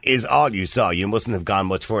 If that is all you saw, you mustn't have gone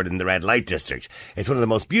much further than the red light district. It's one of the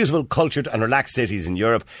most beautiful, cultured and relaxed cities in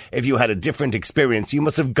Europe. If you had a different experience, you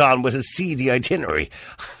must have gone with a seedy itinerary.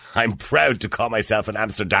 I'm proud to call myself an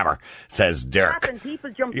Amsterdammer, says Dirk.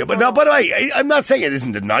 I'm not saying it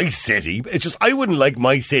isn't a nice city. It's just I wouldn't like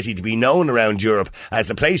my city to be known around Europe as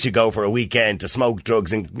the place you go for a weekend to smoke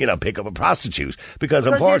drugs and, you know, pick up a prostitute. Because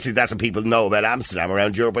unfortunately that's what people know about Amsterdam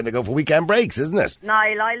around Europe when they go for weekend breaks, isn't it?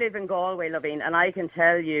 Niall, I live in Galway, Loveen, and I can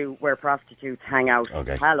tell you where prostitutes hang out.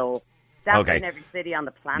 Okay. Hello. That's in every city on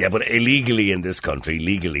the planet. Yeah, but illegally in this country,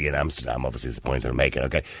 legally in Amsterdam, obviously is the point I'm making,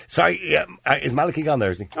 okay? Sorry, is Malachy gone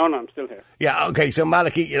there, is he? Oh, no, I'm still here. Yeah, okay, so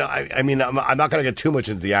Malachy, you know, I mean, I'm not going to get too much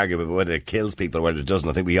into the argument about whether it kills people or whether it doesn't.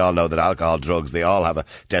 I think we all know that alcohol, drugs, they all have a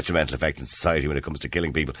detrimental effect in society when it comes to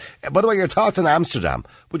killing people. By the way, your thoughts on Amsterdam?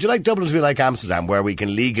 Would you like Dublin to be like Amsterdam, where we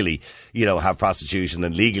can legally, you know, have prostitution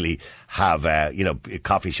and legally have, you know,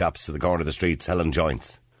 coffee shops to the corner of the street selling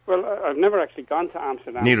joints? Well, I've never actually gone to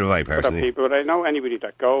Amsterdam. Neither have I, personally. But I know anybody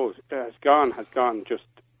that has gone just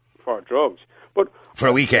for drugs. But for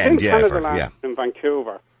a weekend, in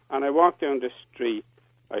Vancouver, and I walked down this street,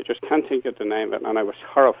 I just can't think of the name of it, and I was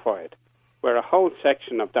horrified, where a whole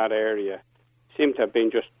section of that area seemed to have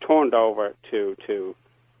been just turned over to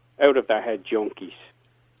out of their head junkies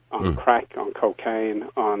on crack, on cocaine,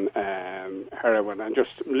 on heroin, and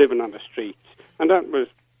just living on the streets. And that was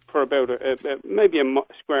for about maybe a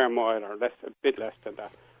square mile or less, a bit less than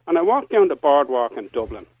that. And I walked down the boardwalk in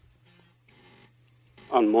Dublin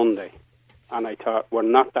on Monday, and I thought, we're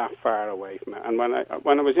not that far away from it. And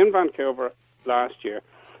when I was in Vancouver last year,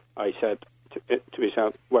 I said to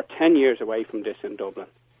myself, we're 10 years away from this in Dublin.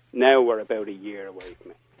 Now we're about a year away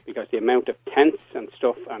from it, because the amount of tents and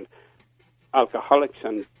stuff and alcoholics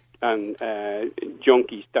and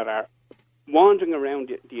junkies that are wandering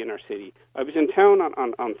around the inner city. I was in town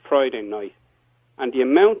on Friday night, and the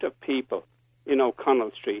amount of people in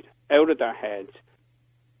O'Connell Street, out of their heads,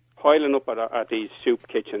 piling up at these soup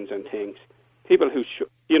kitchens and things. People who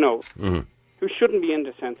who shouldn't be in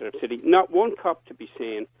the centre of the city. Not one cop to be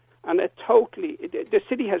seen, and the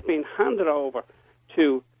city has been handed over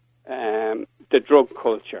to the drug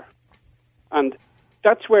culture, and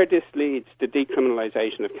that's where this leads, the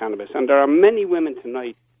decriminalisation of cannabis. And there are many women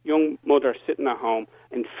tonight, young mothers sitting at home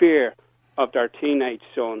in fear of their teenage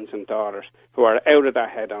sons and daughters who are out of their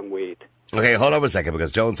head on weed. Okay, hold on a second, because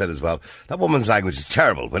Joan said as well, that woman's language is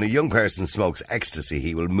terrible. When a young person smokes ecstasy,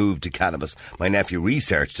 he will move to cannabis. My nephew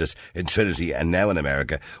researched it in Trinity and now in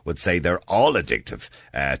America, would say they're all addictive.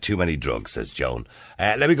 Too many drugs, says Joan.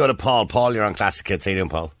 Let me go to Paul. Paul, you're on Classic Hits. How you doing,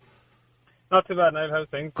 Paul? Not too bad, Niall. How's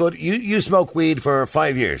things? Good. You smoke weed for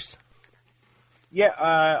 5 years? Yeah,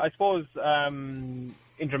 I suppose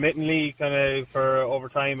intermittently, kind of for over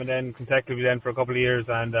time, and then consecutively then for a couple of years,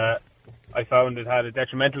 and I found it had a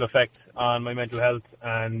detrimental effect on my mental health,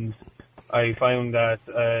 and I found that,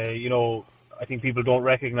 I think people don't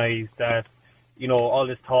recognise that, all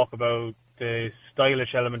this talk about the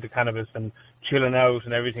stylish element of cannabis and chilling out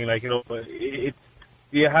and everything,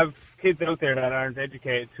 you have kids out there that aren't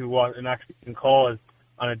educated to what it actually can cause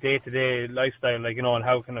on a day-to-day lifestyle, and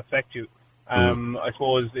how it can affect you. I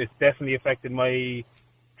suppose it's definitely affected my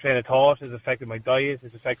train of thought, it's affected my diet,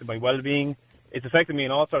 it's affected my well-being. It's affected me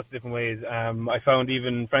in all sorts of different ways. I found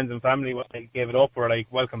even friends and family, when I gave it up, were like,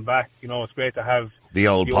 welcome back. It's great to have the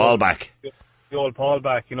old Paul back. The old Paul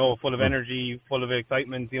back, full of energy, full of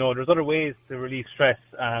excitement. There's other ways to release stress.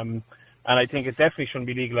 And I think it definitely shouldn't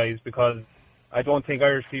be legalised, because I don't think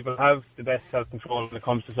Irish people have the best self-control when it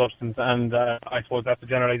comes to substance. And I suppose that's a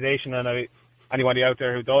generalisation. And anybody out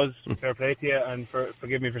there who does, fair play to you, and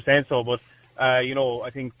forgive me for saying so. But, I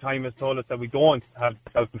think time has told us that we don't have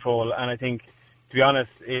self-control. And I think, to be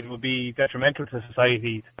honest, it would be detrimental to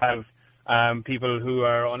society to have people who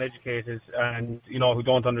are uneducated and, who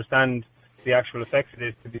don't understand the actual effects of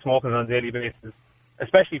this to be smoking on a daily basis,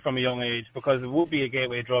 especially from a young age, because it would be a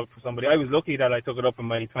gateway drug for somebody. I was lucky that I took it up in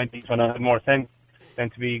my 20s when I had more sense than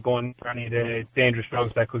to be going for any of the dangerous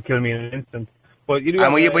drugs that could kill me in an instant. But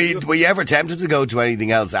were you ever tempted to go to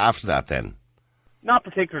anything else after that then? Not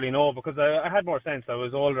particularly, no, because I had more sense. I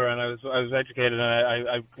was older and I was educated,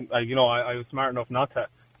 and I was smart enough not to.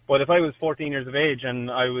 But if I was 14 years of age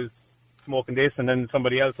and I was smoking this, and then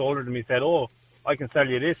somebody else older than me said, "Oh, I can sell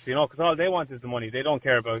you this," because all they want is the money. They don't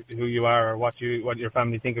care about who you are or what your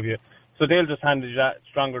family think of you. So they'll just hand you that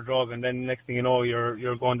stronger drug, and then next thing you know,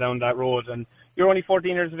 you're going down that road, and you're only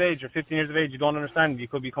 14 years of age or 15 years of age. You don't understand. You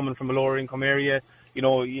could be coming from a lower income area.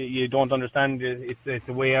 You don't understand. It's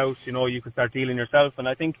a way out. You could start dealing yourself, and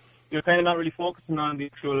I think you're kind of not really focusing on the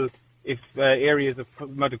actual areas of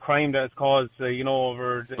amount of crime that it's caused.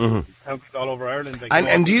 Over counties all over Ireland.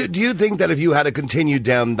 And do you think that if you had continued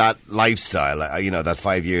down that lifestyle, that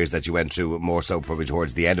 5 years that you went through, more so probably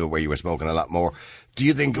towards the end of it, where you were smoking a lot more, do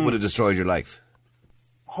you think it would have destroyed your life?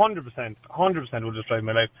 100% would have destroyed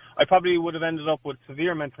my life. I probably would have ended up with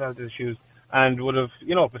severe mental health issues and would have,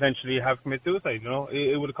 potentially have committed suicide.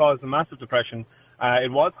 It would have caused a massive depression.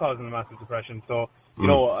 It was causing a massive depression. So,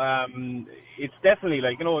 it's definitely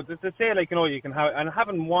to say you can have, and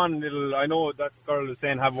having one little, I know that girl is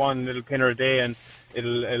saying have one little pinner a day and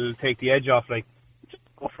it'll take the edge off. Just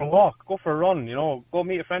go for a walk, go for a run, go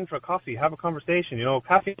meet a friend for a coffee, have a conversation.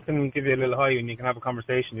 Coffee can give you a little high and you can have a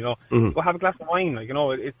conversation. Go have a glass of wine.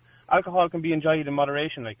 Alcohol can be enjoyed in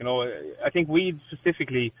moderation. I think weed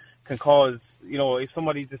specifically can cause, if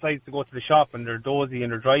somebody decides to go to the shop and they're dozy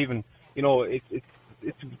and they're driving,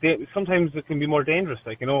 sometimes it can be more dangerous,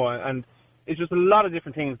 and it's just a lot of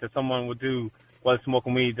different things that someone would do while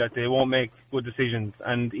smoking weed that they won't make good decisions.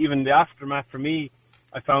 And even the aftermath for me,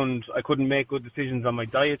 I found I couldn't make good decisions on my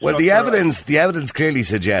diet. Well, the evidence clearly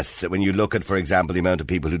suggests that when you look at, for example, the amount of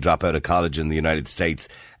people who drop out of college in the United States,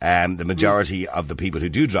 the majority of the people who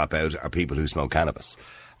do drop out are people who smoke cannabis.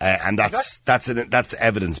 And that's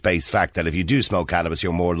evidence-based fact that if you do smoke cannabis,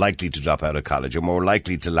 you're more likely to drop out of college. You're more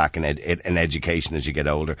likely to lack an education as you get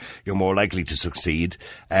older. You're more likely to succeed.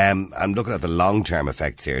 I'm looking at the long-term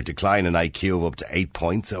effects here. Decline in IQ of up to 8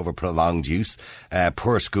 points over prolonged use.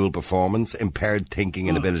 Poor school performance. Impaired thinking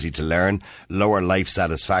and ability to learn. Lower life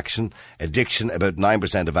satisfaction. Addiction. About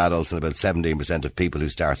 9% of adults and about 17% of people who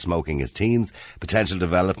start smoking as teens. Potential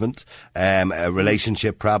development.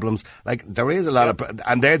 Relationship problems. Like, there is a lot of...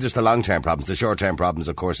 And they're just the long-term problems. The short-term problems,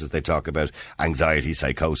 of course, as they talk about anxiety,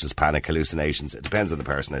 psychosis, panic, hallucinations. It depends on the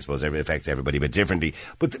person, I suppose. It affects everybody a bit differently.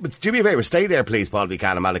 But do me a favour, stay there, please, Paul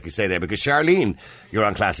Buchanan, Malachy, stay there, because Charlene, you're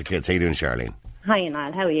on Classic Hits. How you doing, Charlene? Hi,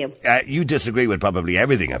 Niall. How are you? You disagree with probably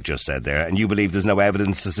everything I've just said there, and you believe there's no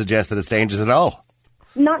evidence to suggest that it's dangerous at all.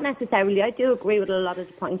 Not necessarily. I do agree with a lot of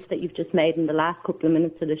the points that you've just made in the last couple of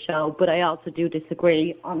minutes of the show, but I also do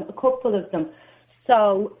disagree on a couple of them.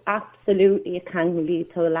 So, absolutely, it can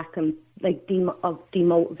lead to a lack of,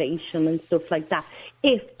 demotivation and stuff like that.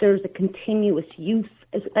 If there's a continuous use,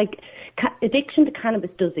 addiction to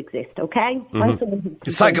cannabis does exist, okay? Mm-hmm.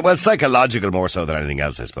 It's psychological more so than anything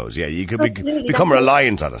else, I suppose. Yeah, you could become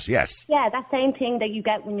reliant on it, yes. Yeah, that same thing that you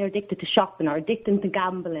get when you're addicted to shopping or addicted to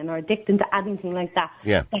gambling or addicted to anything like that.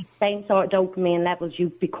 Yeah. That same sort of dopamine levels you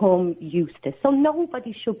become used to. So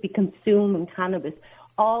nobody should be consuming cannabis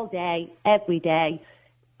all day, every day,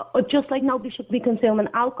 just like nobody should be consuming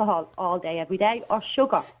alcohol all day, every day, or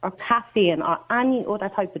sugar, or caffeine, or any other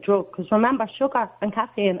type of drug. Because remember, sugar and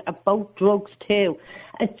caffeine are both drugs too.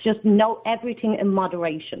 It's just everything in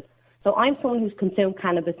moderation. So I'm someone who's consumed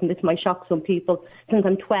cannabis, and this might shock some people, since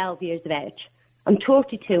I'm 12 years of age. I'm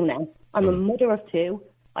 32 now. I'm a mother of two.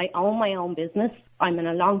 I own my own business. I'm in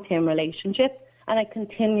a long-term relationship, and I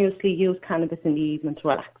continuously use cannabis in the evening to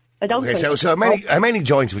relax. I don't. Okay, so how many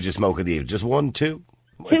joints would you smoke in the evening? Just 1, 2?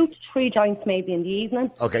 2 to 3 joints maybe in the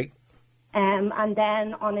evening. Okay. And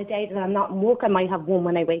then on a day that I'm not in work, I might have one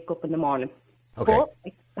when I wake up in the morning. Okay. But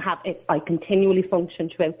I continually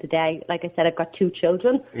function throughout the day. Like I said, I've got 2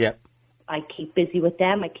 children. Yeah. I keep busy with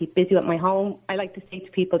them. I keep busy with my home. I like to say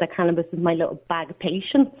to people that cannabis is my little bag of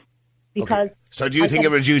patience. Because So do you think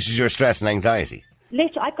it reduces your stress and anxiety?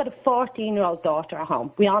 Literally, I've got a 14-year-old daughter at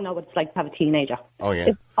home. We all know what it's like to have a teenager. Oh, yeah.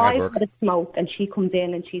 If I've had a smoke and she comes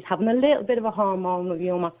in and she's having a little bit of a hormonal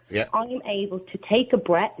humour, I'm able to take a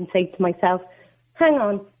breath and say to myself, hang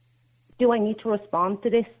on, do I need to respond to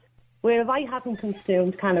this? Where if I haven't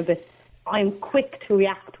consumed cannabis, I'm quick to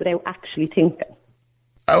react without actually thinking.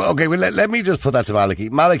 Oh, okay, well, let me just put that to Malachy.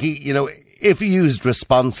 Malachy, if used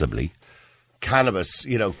responsibly, cannabis,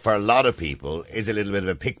 for a lot of people is a little bit of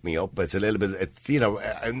a pick-me-up. It's a little bit,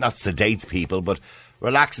 not sedates people, but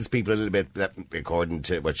relaxes people a little bit, according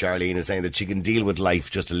to what Charlene is saying, that she can deal with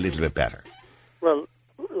life just a little bit better. Well,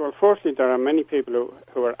 firstly, there are many people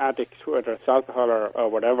who are addicts, whether it's alcohol or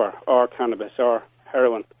whatever, or cannabis, or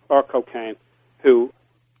heroin, or cocaine, who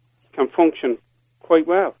can function quite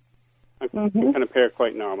well and can appear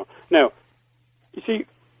quite normal. Now, you see,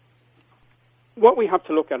 what we have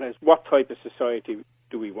to look at is what type of society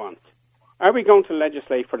do we want? Are we going to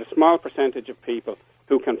legislate for the small percentage of people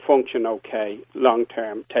who can function okay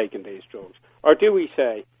long-term taking these drugs? Or do we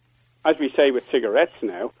say, as we say with cigarettes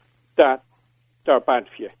now, that they're bad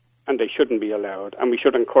for you and they shouldn't be allowed and we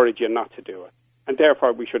should encourage you not to do it? And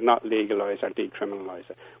therefore we should not legalise or decriminalise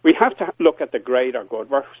it. We have to look at the greater good.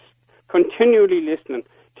 We're continually listening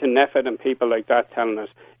to NEFID and people like that telling us,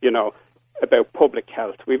 about public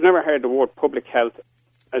health. We've never heard the word public health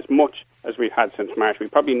as much as we've had since March. We've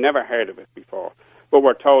probably never heard of it before. But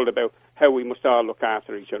we're told about how we must all look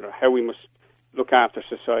after each other, how we must look after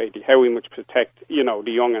society, how we must protect, the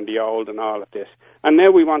young and the old and all of this. And now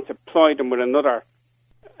we want to ply them with another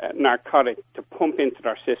narcotic to pump into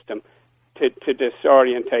their system to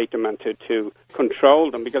disorientate them and to control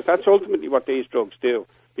them, because that's ultimately what these drugs do.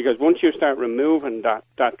 Because once you start removing that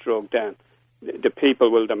drug then, the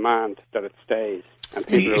people will demand that it stays.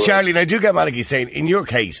 See, Charlene, I do get Malachy saying, in your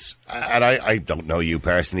case, and I don't know you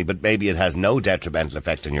personally, but maybe it has no detrimental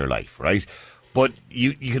effect on your life, right? But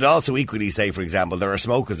you could also equally say, for example, there are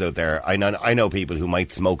smokers out there. I know people who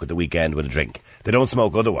might smoke at the weekend with a drink. They don't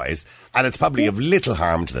smoke otherwise, and it's probably of little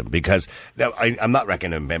harm to them, because now I'm not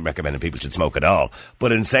recommending people should smoke at all.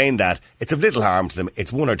 But in saying that, it's of little harm to them.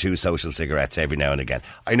 It's 1 or 2 social cigarettes every now and again.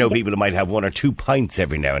 I know people who might have 1 or 2 pints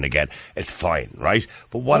every now and again. It's fine, right?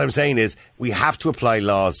 But what I'm saying is, we have to apply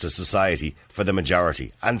laws to society for the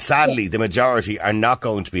majority. And sadly, the majority are not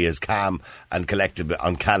going to be as calm and collected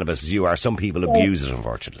on cannabis as you are. Some people people abuse it,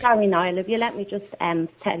 unfortunately. Sorry, Niall, if you let me just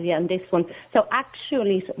tell you on this one. So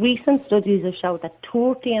actually, recent studies have shown that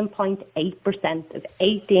 13.8% of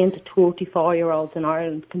 18 to 34-year-olds in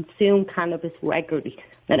Ireland consume cannabis regularly.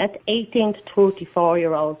 Now, that's 18 to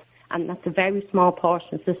 34-year-olds, and that's a very small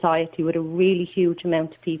portion of society with a really huge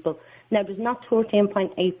amount of people. Now, there's not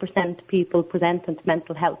 13.8% of people presenting to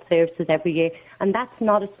mental health services every year, and that's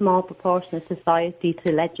not a small proportion of society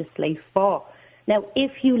to legislate for. Now,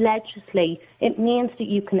 if you legislate, it means that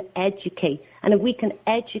you can educate. And if we can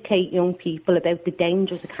educate young people about the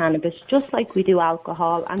dangers of cannabis, just like we do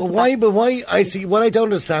alcohol. And But why? I see. What I don't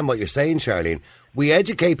understand what you're saying, Charlene. We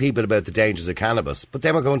educate people about the dangers of cannabis, but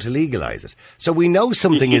then we're going to legalise it. So we know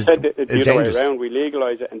something is dangerous. The other way around, we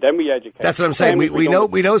legalise it and then we educate. That's what I'm saying. We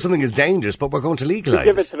know something is dangerous, but we're going to legalise it.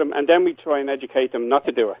 We give it to them and then we try and educate them not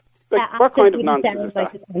to do it. Like, what kind of nonsense is that?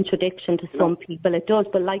 It sounds like a contradiction to some people. It does,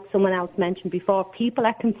 but like someone else mentioned before, people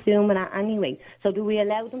are consuming it anyway. So do we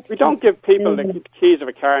allow them to... We don't give people the keys of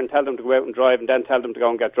a car and tell them to go out and drive and then tell them to go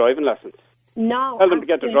and get driving lessons. No. Tell them to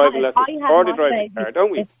get their driving lessons or they drive the car,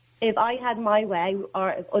 don't we? If I had my way,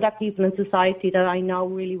 or if other people in society that I know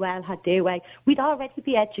really well had their way, we'd already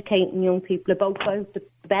be educating young people about both the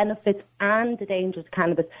benefits and the dangers of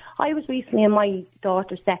cannabis. I was recently in my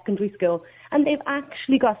daughter's secondary school, and they've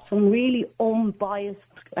actually got some really unbiased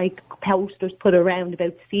posters put around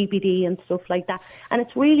about CBD and stuff like that. And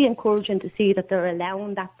it's really encouraging to see that they're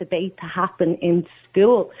allowing that debate to happen in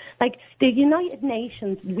school. Like the United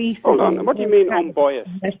Nations recently... Hold on, what do you mean unbiased?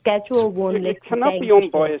 Their Schedule 1 list. You cannot be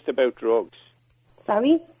unbiased about drugs.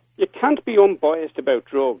 Sorry? You can't be unbiased about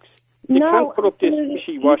drugs. You can't put up this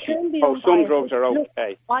wishy-washy, some drugs are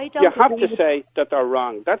okay. You have to say that they're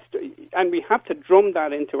wrong. And we have to drum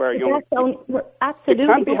that into our young people. Absolutely. You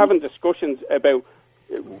can't be having discussions about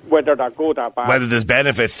whether they're good or bad. Whether there's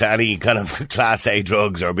benefits to any kind of Class A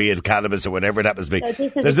drugs, or be it cannabis or whatever it happens to be.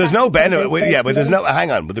 There's no benefit. But there's no...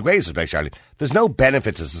 Hang on, with the greatest respect, Charlie, there's no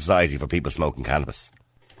benefit to society for people smoking cannabis.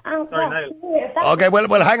 Okay,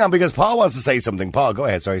 well, hang on, because Paul wants to say something. Paul, go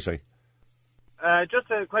ahead. Sorry.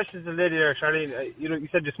 Just a question to the lady there, Charlene. You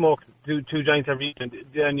said you smoke two joints every evening,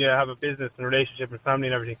 and you have a business and relationship and family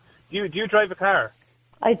and everything. Do you drive a car?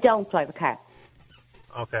 I don't drive a car.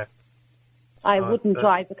 Okay. I wouldn't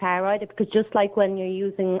drive a car either, because just like when you're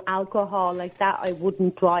using alcohol like that, I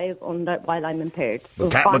wouldn't drive while I'm impaired.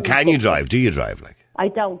 But can you drive? Do you drive? I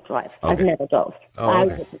don't drive. Okay. I've never drove. Oh,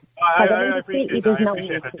 okay. I appreciate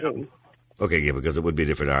that. Okay, yeah, because it would be a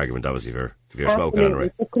different argument, obviously, if you're smoking on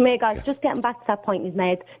it. Right? Guys, just getting back to that point you've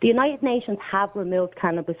made, the United Nations have removed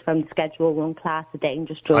cannabis from the Schedule 1 class of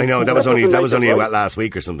dangerous drugs. I know, that was only about last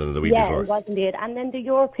week or something, or the week before. Yeah, it was indeed. And then the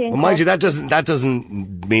European... Well, mind you, that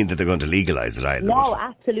doesn't mean that they're going to legalise it either. No,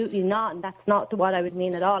 absolutely not, and that's not what I would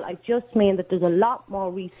mean at all. I just mean that there's a lot more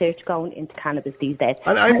research going into cannabis these days.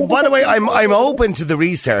 And by the way, I'm open to the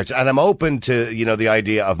research, and I'm open to, the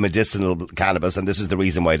idea of medicinal cannabis, and this is the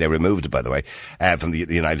reason why they removed it, by the way, from the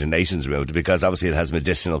United Nations removed it, because obviously it has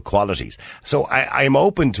medicinal qualities. So I'm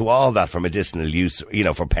open to all that for medicinal use,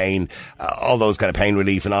 for pain, all those kind of pain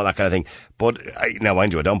relief and all that kind of thing. But now,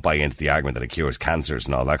 mind you, I don't buy into the argument that it cures cancers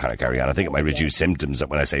and all that kind of carry on. I think it might reduce symptoms,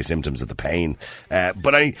 when I say symptoms of the pain.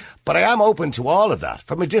 But I am open to all of that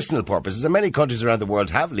for medicinal purposes. And many countries around the world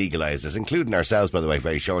have legalised it, including ourselves, by the way,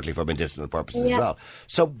 very shortly, for medicinal purposes as well.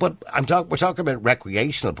 So, but we're talking about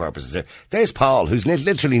recreational purposes here. There's Paul, who's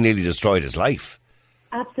literally nearly destroyed his life.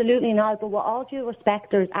 Absolutely not, but with all due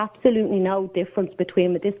respect, there's absolutely no difference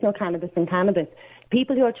between medicinal cannabis and cannabis.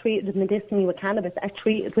 People who are treated medicinally with cannabis are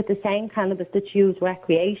treated with the same cannabis that's used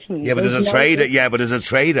recreationally. Yeah, but there's a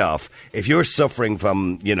trade-off. If you're suffering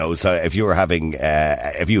from, if you're having,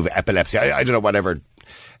 if you have epilepsy, I don't know, whatever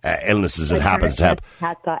illnesses it happens to have.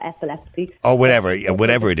 Has got epilepsy. Or whatever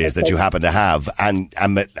it is that you happen to have, and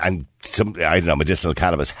some, I don't know, medicinal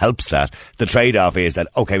cannabis helps that. The trade-off is that,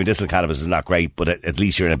 okay, medicinal cannabis is not great, but at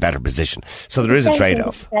least you're in a better position. So there is a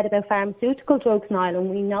trade-off. Said about pharmaceutical drugs, Niall, and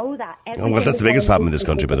we know that. Well, that's the biggest problem in this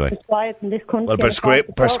country, by the way. Well,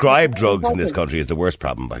 prescribed drugs in this country is the worst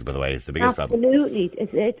problem, by the way. It's the biggest problem. Absolutely.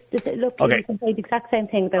 Look, okay. You can say the exact same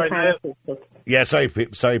thing about pharmaceuticals. Yeah, sorry,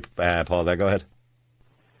 Paul, there, go ahead.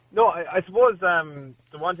 No, I suppose the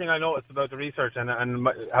one thing I noticed about the research and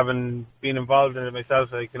having been involved in it myself,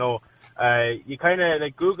 you kind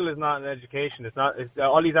of, Google is not an education. It's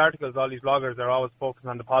all these articles, all these bloggers are always focusing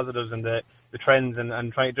on the positives and the trends and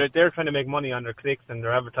they're trying to make money on their clicks and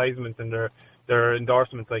their advertisements and their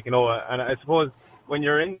endorsements, and I suppose when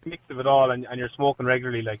you're in the mix of it all and you're smoking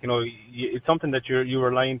regularly, it's something that you're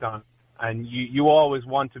reliant on. And you always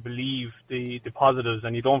want to believe the positives,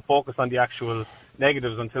 and you don't focus on the actual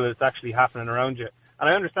negatives until it's actually happening around you. And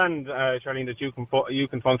I understand, Charlene, that you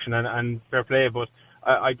can function and fair play, but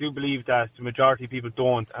I do believe that the majority of people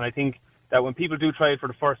don't. And I think that when people do try it for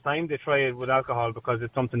the first time, they try it with alcohol because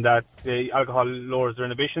it's something that the alcohol lowers their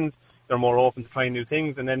inhibitions. They're more open to trying new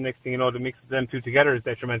things, and then next thing you know, the mix of them two together is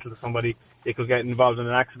detrimental to somebody. They could get involved in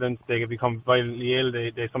an accident. They could become violently ill.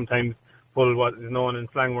 They sometimes pull what is known in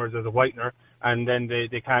slang words as a whitener, and then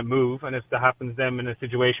they can't move. And if that happens to them in a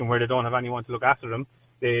situation where they don't have anyone to look after them,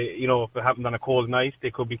 if it happened on a cold night,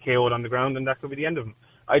 they could be KO'd on the ground, and that could be the end of them.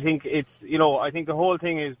 I think I think the whole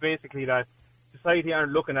thing is basically that society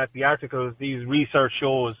aren't looking at the articles, these research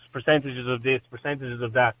shows, percentages of this, percentages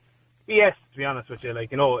of that. BS, to be honest with you,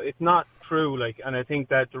 it's not true, and I think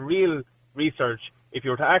that the real research, if you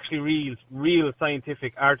were to actually read real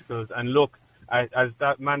scientific articles and look at, as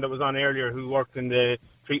that man that was on earlier who worked in the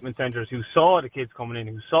treatment centres, who saw the kids coming in,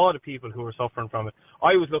 who saw the people who were suffering from it.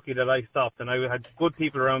 I was lucky that I stopped, and I had good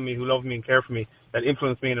people around me who loved me and cared for me, that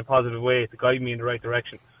influenced me in a positive way to guide me in the right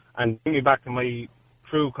direction and bring me back to my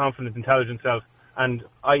true, confident, intelligent self. And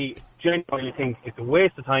I genuinely think it's a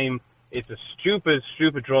waste of time. It's a stupid,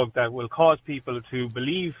 stupid drug that will cause people to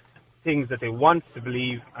believe things that they want to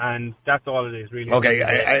believe, and that's all it is, really. Okay,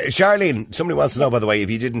 Charlene, somebody wants to know, by the way, if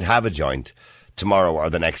you didn't have a joint tomorrow or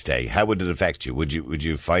the next day, how would it affect you? Would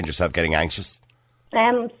you find yourself getting anxious?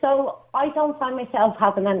 So I don't find myself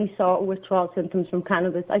having any sort of withdrawal symptoms from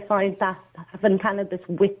cannabis. I find that having cannabis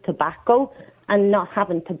with tobacco and not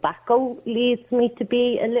having tobacco leads me to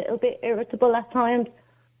be a little bit irritable at times,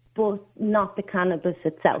 but not the cannabis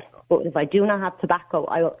itself. But if I do not have tobacco,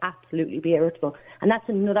 I will absolutely be irritable. And that's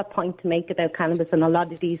another point to make about cannabis. And a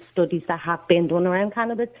lot of these studies that have been done around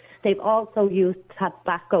cannabis, they've also used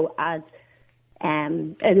tobacco as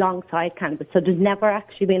alongside cannabis. So there's never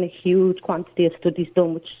actually been a huge quantity of studies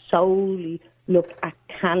done which solely look at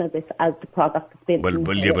cannabis as the product that's been.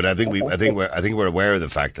 Well, yeah, but I think we're aware of the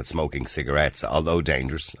fact that smoking cigarettes, although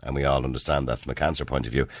dangerous, and we all understand that from a cancer point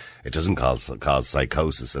of view, it doesn't cause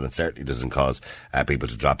psychosis, and it certainly doesn't cause people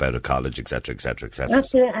to drop out of college, etc., etc., etc.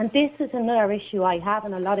 Absolutely, and this is another issue I have,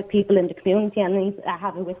 and a lot of people in the community, and I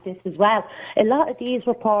have it with this as well. A lot of these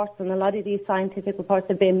reports and a lot of these scientific reports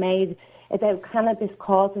have been made about cannabis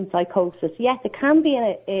causing psychosis. Yes, it can be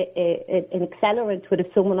an accelerant to it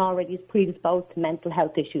if someone already is predisposed to mental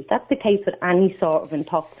health issues. That's the case with any sort of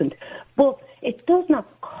intoxicant. But it does not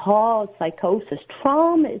cause psychosis.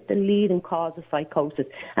 Trauma is the leading cause of psychosis.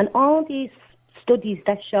 And all these studies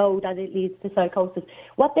that show that it leads to psychosis,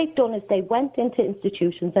 what they've done is they went into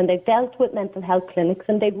institutions and they've dealt with mental health clinics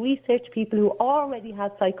and they've researched people who already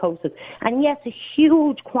had psychosis. And yes, a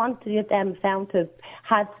huge quantity of them found to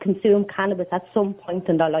have consumed cannabis at some point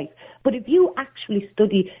in their life. But if you actually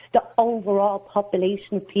study the overall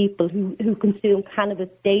population of people who consume cannabis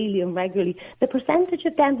daily and regularly, the percentage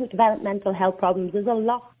of them who develop mental health problems is a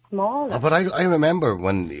lot smaller. Oh, but I remember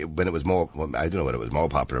when it was more, I don't know when it was more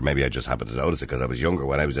popular, maybe I just happened to notice it because I was younger,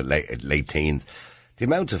 when I was at late teens, the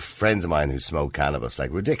amount of friends of mine who smoked cannabis,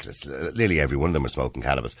 like ridiculous, nearly every one of them were smoking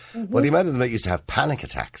cannabis, well, the amount of them that used to have panic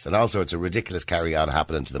attacks and all sorts of ridiculous carry-on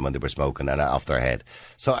happening to them when they were smoking and off their head.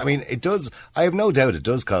 So, I mean, it does, I have no doubt it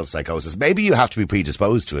does cause psychosis. Maybe you have to be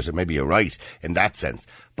predisposed to it, or maybe you're right in that sense.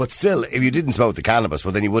 But still, if you didn't smoke the cannabis,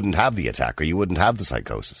 well, then you wouldn't have the attack or you wouldn't have the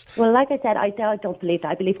psychosis. Well, like I said, I don't believe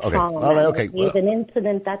that. I believe trauma. All right, okay. Well, an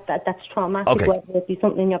incident that's traumatic, whether it be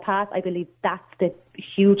something in your past, I believe that's the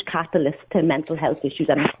huge catalyst to mental health issues,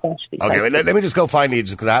 and especially. Okay, well, let me just go finally,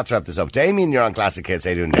 just because I have to wrap this up. Damien, you're on Classic Hits.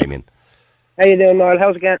 How you doing, Damien? How you doing, Noel?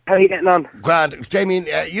 How are you getting on? Grand. Damien,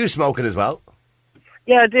 you smoking as well?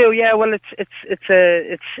 Yeah, I do. Yeah, well, it's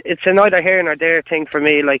a neither here nor there thing for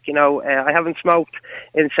me. Like, you know, I haven't smoked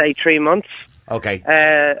in say 3 months. Okay.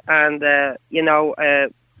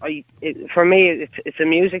 For me, it's a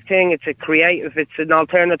music thing. It's a creative. It's an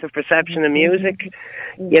alternative perception of music.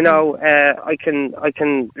 You know, I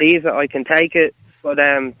can leave it. I can take it. But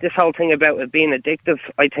this whole thing about it being addictive,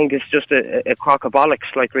 I think is just a crock of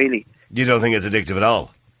bollocks. Like, really. You don't think it's addictive at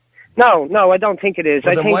all? No, I don't think it is.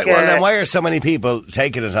 Then why are so many people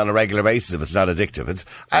taking it on a regular basis if it's not addictive? And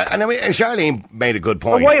Charlene made a good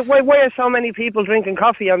point. Why are so many people drinking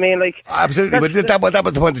coffee? I mean, like... Absolutely, but that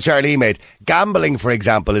was the point that Charlene made. Gambling, for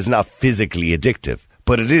example, is not physically addictive,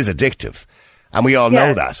 but it is addictive. And we all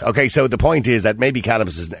know that. Okay, so the point is that maybe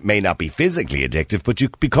cannabis may not be physically addictive, but you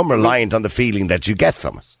become reliant on the feeling that you get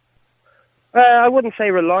from it. I wouldn't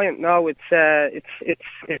say reliant. No, it's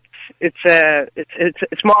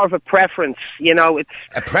more of a preference. You know, it's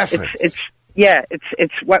a preference. It's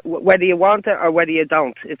whether you want it or whether you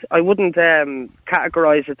don't. I wouldn't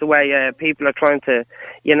categorize it the way people are trying to,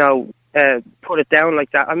 you know, put it down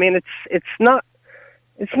like that. I mean, it's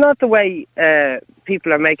It's not the way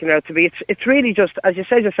people are making it out to be. It's really just, as you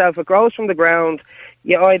said yourself, it grows from the ground.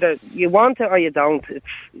 You want it or you don't. It's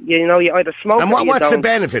you either smoke. And it or you what's the don't.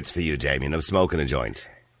 benefits for you, Damien, of smoking a joint?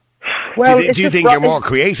 Well, do you think you're more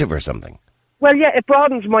creative or something? Well, yeah, it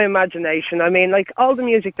broadens my imagination. I mean, like all the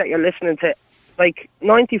music that you're listening to, like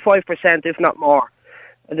 95%, if not more,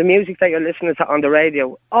 of the music that you're listening to on the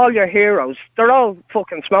radio, all your heroes, they're all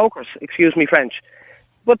fucking smokers. Excuse me, French,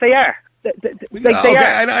 but they are. They are.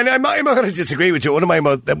 And I'm not going to disagree with you. One of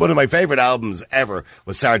my favourite albums ever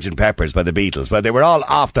was Sgt. Pepper's by the Beatles, but they were all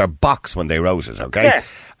off their box when they wrote it. Okay, yeah.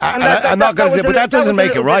 I'm not going to, but that doesn't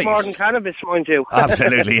make it right. More than cannabis, mind you.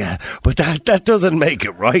 Absolutely, yeah. But that doesn't make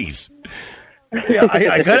it right. Yeah,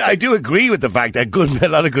 I do agree with the fact that a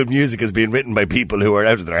lot of good music has been written by people who are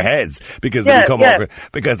out of their heads because they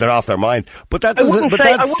because they're off their minds. But that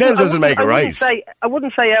still doesn't make it right. I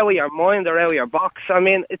wouldn't say out of your mind or out of your box. I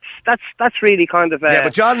mean, that's really kind of. Yeah,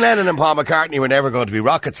 but John Lennon and Paul McCartney were never going to be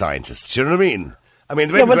rocket scientists. Do you know what I mean? I mean,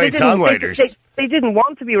 they were great songwriters. They didn't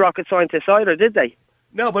want to be rocket scientists either, did they?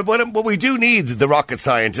 No, but we do need the rocket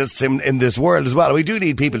scientists in this world as well. We do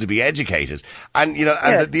need people to be educated. And,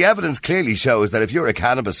 the evidence clearly shows that if you're a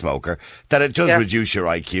cannabis smoker, that it does reduce your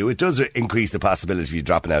IQ. It does increase the possibility of you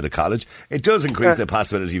dropping out of college. It does increase the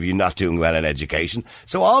possibility of you not doing well in education.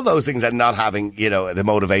 So all those things and not having, the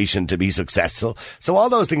motivation to be successful. So all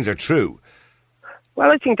those things are true. Well,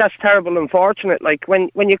 I think that's terrible and unfortunate. Like, when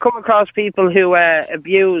you come across people who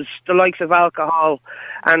abuse the likes of alcohol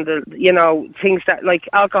and, things that, like,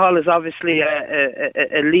 alcohol is obviously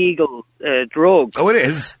a legal drug. Oh, it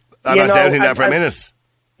is. I'm not doubting that for a minute.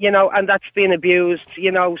 And that's being abused,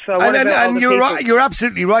 so... And you're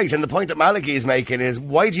absolutely right. And the point that Malachy is making is,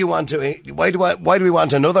 why do we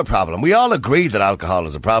want another problem? We all agree that alcohol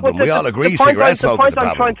is a problem. We all agree cigarette smoke is a problem. The point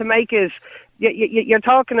I'm trying to make is, you're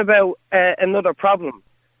talking about another problem.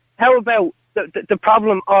 How about the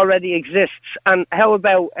problem already exists? And how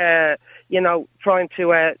about, trying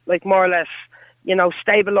to, more or less,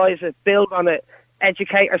 stabilise it, build on it,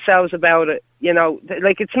 educate ourselves about it?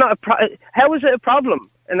 It's not how is it a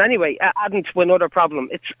problem? And anyway, adding to another problem.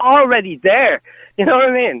 It's already there. You know what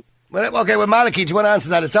I mean? Well, okay, Malachy, do you want to answer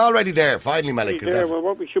that? It's already there. Finally, Malachy. Well,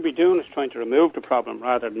 what we should be doing is trying to remove the problem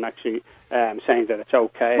rather than actually saying that it's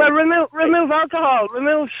okay. Well, remove alcohol,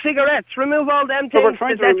 remove cigarettes, remove all them things. We're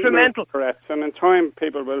trying to detrimental. Remove cigarettes, and in time,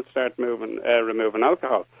 people will start removing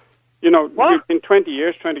alcohol. We've been 20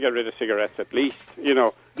 years trying to get rid of cigarettes at least, Yeah,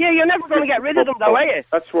 you're never going to get rid of them, though, are you?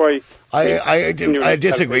 That's why... I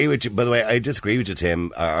disagree with you, by the way. I disagree with you,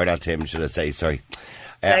 Tim, or not Tim, should I say, sorry.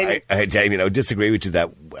 Damien, I disagree with you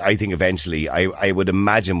that I think eventually, I would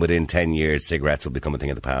imagine within 10 years, cigarettes will become a thing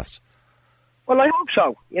of the past. Well, I hope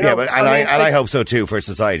so. I hope so too for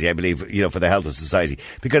society. I believe, for the health of society,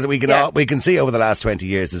 because we can see over the last 20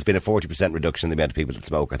 years there's been a 40% reduction in the amount of people that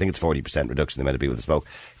smoke. I think it's 40% reduction in the amount of people that smoke.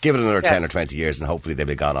 Give it another 10 or 20 years, and hopefully they'll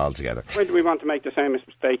be gone altogether. Why do we want to make the same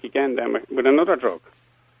mistake again then with another drug?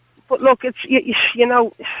 But look, it's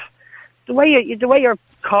the way you're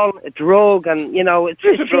calling it a drug, and it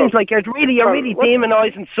seems like you're really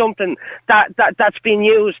demonising something that's been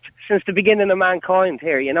used since the beginning of mankind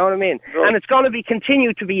here. You know what I mean? Right. And it's going to be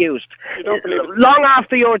continued to be used long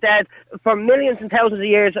after you're dead, for millions and thousands of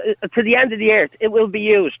years to the end of the earth. It will be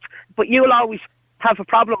used, but you will always have a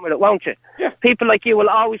problem with it, won't you? Yeah. People like you will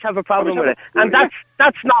always have a problem with it, and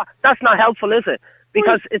that's not helpful, is it?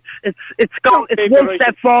 Because it's one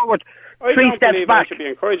step forward, 3 steps back. I should be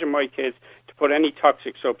encouraging my kids to put any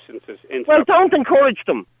toxic substances into. Well, don't encourage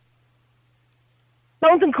them.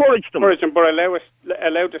 Don't encourage them. But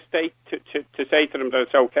allow the state to say to them that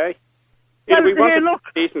it's okay. Well,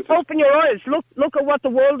 open your eyes. Look at what the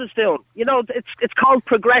world is doing. It's called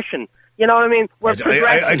progression. You know what I mean?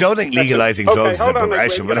 I don't think legalising drugs is a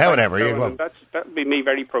progression, but however, that would be me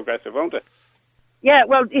very progressive, won't it? Yeah,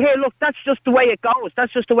 well, here, look, that's just the way it goes.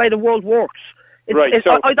 That's just the way the world works.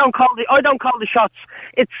 I don't call the shots.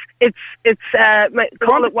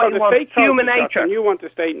 Call it what you want. Human nature. And you want the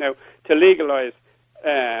state now to legalise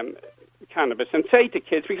cannabis and say to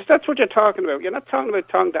kids, because that's what you're talking about. You're not talking about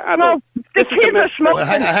talking to adults. No, the kids are smoking. Well,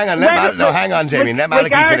 hang on, Jamie. Let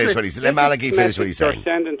Malachy finish what he's saying. Let Malachy finish what he's saying. You're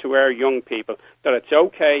sending to our young people that it's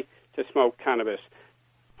okay to smoke cannabis,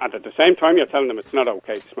 and at the same time you're telling them it's not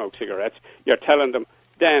okay to smoke cigarettes. You're telling them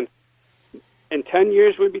then, in 10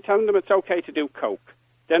 years we'll be telling them it's okay to do coke.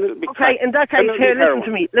 Then it'll be okay. In that case, here,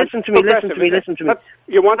 listen to me.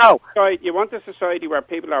 You want a society where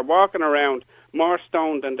people are walking around more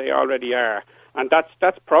stoned than they already are, and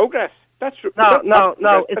that's progress. That's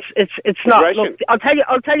No. It's not. Look, I'll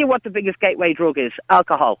tell you what the biggest gateway drug is: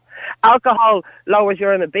 alcohol. Alcohol lowers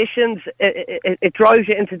your inhibitions. It drives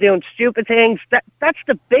you into doing stupid things. That's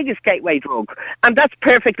the biggest gateway drug, and that's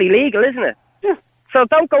perfectly legal, isn't it? Yeah. So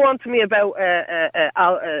don't go on to me about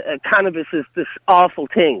cannabis is this awful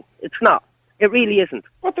thing. It's not. It really isn't.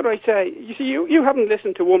 What did I say? You see, you haven't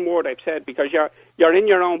listened to one word I've said because you're in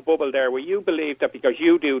your own bubble there where you believe that because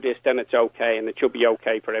you do this, then it's okay and it should be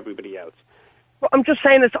okay for everybody else. Well, I'm just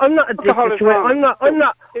saying this. I'm not addicted to it. I'm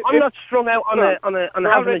not strung out on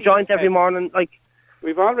having a joint every morning. Like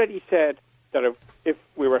we've already said that if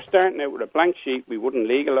we were starting out with a blank sheet, we wouldn't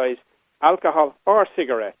legalise alcohol or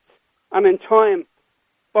cigarettes, and in time,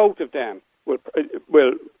 both of them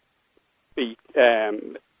will be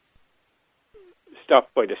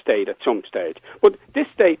stopped by the state at some stage. But this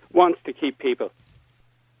state wants to keep people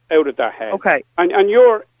out of their head. Okay. And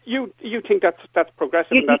you think that's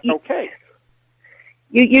progressive and that's okay.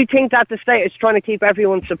 You think that the state is trying to keep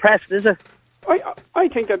everyone suppressed, is it? I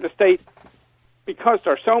think that the state, because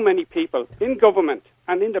there are so many people in government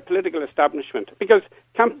and in the political establishment, because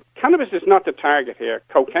cannabis is not the target here,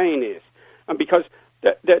 cocaine is. And because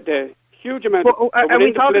the huge amount are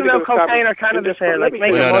we talking about cocaine or cannabis here?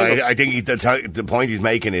 I think the point he's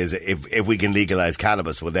making is if we can legalise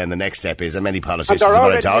cannabis, well then the next step is, and many politicians have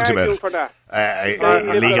already talked about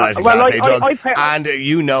legalising Class A drugs. And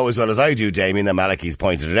you know as well as I do, Damien, and Malachi's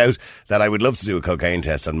pointed it out, that I would love to do a cocaine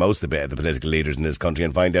test on most of the political leaders in this country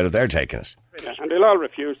and find out if they're taking it. Yeah, and they'll all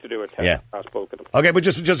refuse to do a test. Yeah. Both of them. Okay, but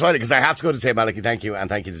just finally, because I have to go to Tim, Malachi, thank you, and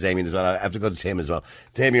thank you to Damien as well. I have to go to Tim as well.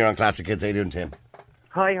 Tim, you're on Classic Kids. How you doing, Tim?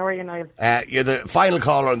 Hi, how are you, Niall? You're the final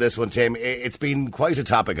caller on this one, Tim. It's been quite a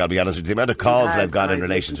topic, I'll be honest with you. The amount of calls that I've got in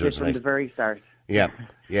relation to it tonight. From the very start. Yeah.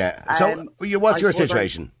 So, what's your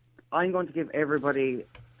situation? I'm going to give everybody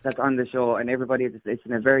that's on the show and everybody that's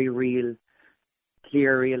listening a very real,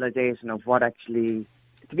 clear realisation of what actually...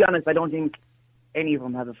 To be honest, I don't think any of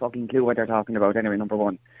them have a fucking clue what they're talking about, anyway, number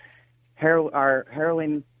one.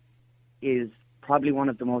 Heroin is probably one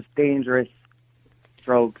of the most dangerous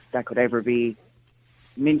drugs that could ever be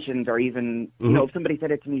mentioned, or even, if somebody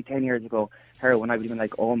said it to me 10 years ago, heroin, I would have been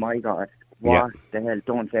like, oh my God, what the hell,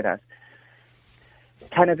 don't say that.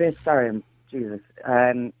 Cannabis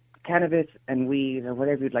and weed, or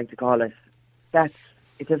whatever you'd like to call it,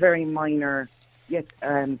 it's a very minor, yes,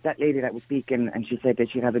 that lady that was speaking, and she said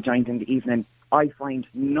that she'd have a joint in the evening, I find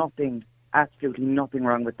nothing, absolutely nothing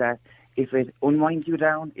wrong with that. If it unwinds you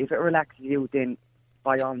down, if it relaxes you, then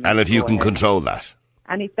by all means. And if you can control that.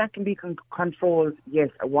 And if that can be controlled, yes,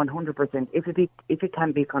 100%. If it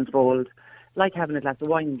can be controlled, like having a glass of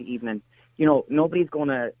wine in the evening, nobody's going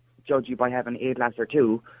to judge you by having a glass or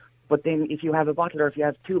two. But then if you have a bottle or if you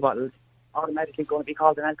have two bottles, automatically going to be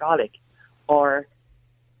called an alcoholic. Or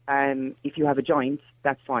if you have a joint,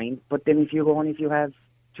 that's fine. But then if you have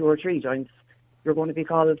 2 or 3 joints, you're going to be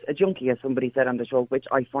called a junkie, as somebody said on the show, which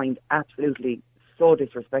I find absolutely so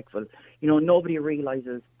disrespectful. Nobody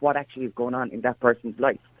realises what actually is going on in that person's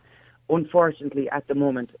life. Unfortunately, at the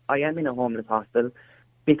moment, I am in a homeless hostel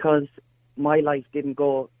because my life didn't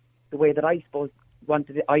go the way that I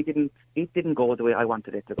wanted it. It didn't go the way I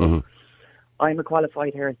wanted it to go. Mm-hmm. I'm a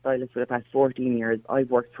qualified hairstylist for the past 14 years.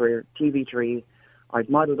 I've worked for TV3. I've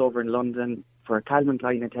modelled over in London for Calvin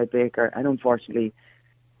Klein and Ted Baker, and unfortunately,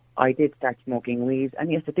 I did start smoking weed,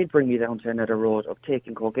 and yes, it did bring me down to another road of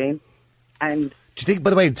taking cocaine. And do you think, by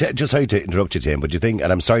the way, just sorry to interrupt you, Tim, but do you think,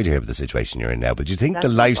 and I'm sorry to hear about the situation you're in now, but do you think the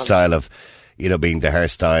lifestyle of, being the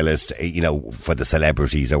hairstylist, for the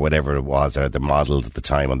celebrities or whatever it was, or the models at the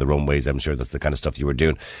time on the runways, I'm sure that's the kind of stuff you were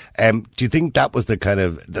doing. Do you think that was the kind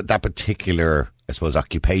of, that particular, I suppose,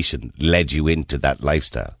 occupation led you into that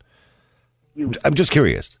lifestyle? Hugely. I'm just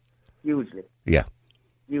curious. Hugely. Yeah.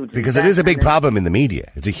 Hugely. Because it is a big problem in the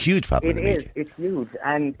media. It's a huge problem in the media. It's huge,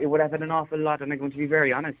 and it would have had an awful lot, and I'm going to be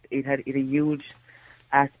very honest, it had a huge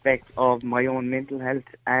aspect of my own mental health,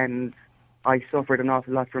 and I suffered an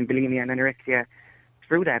awful lot from bulimia and anorexia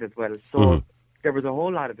through that as well. So there was a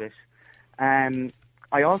whole lot of it.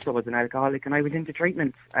 I also was an alcoholic, and I was into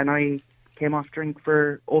treatment, and I came off drink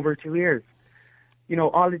for over 2 years.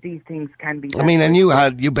 All of these things can be... I mean, and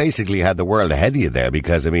you basically had the world ahead of you there,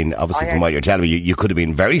 because, obviously from what you're telling me, you could have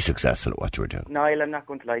been very successful at what you were doing. Niall, I'm not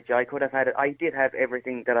going to lie to you. I did have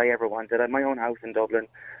everything that I ever wanted. I had my own house in Dublin.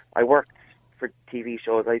 I worked for TV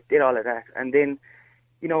shows. I did all of that. And then,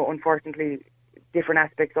 unfortunately, different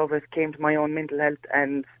aspects of it came to my own mental health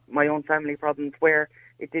and my own family problems, where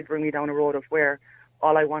it did bring me down a road of where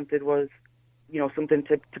all I wanted was, something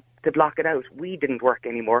to block it out. Weed didn't work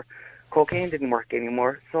anymore. Cocaine didn't work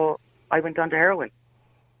anymore, so I went on to heroin.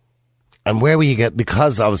 And where were you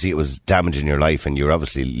because obviously it was damaging your life and you were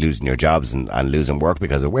obviously losing your jobs and losing work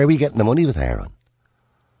because of where were you getting the money with heroin?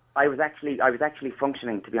 I was actually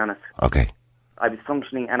functioning, to be honest. Okay. I was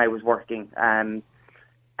functioning and I was working. And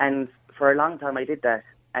for a long time I did that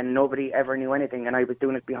and nobody ever knew anything, and I was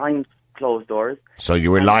doing it behind closed doors. So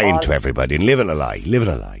you were lying to everybody and living a lie,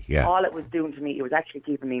 yeah. All it was doing to me, it was actually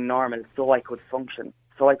keeping me normal so I could function,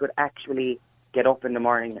 so I could actually get up in the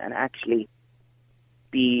morning and actually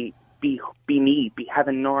be me, have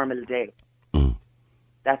a normal day.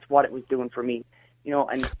 That's what it was doing for me. You know,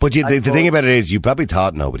 but the thing about it is, you probably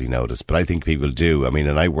thought nobody noticed, but I think people do. I mean,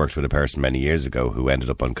 and I worked with a person many years ago who ended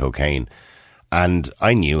up on cocaine, and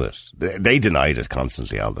I knew it. They denied it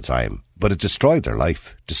constantly all the time, but it destroyed their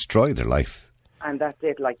life. And that's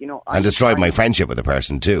it, like, you know. And destroyed my friendship with the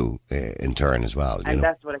person too, in turn as well. And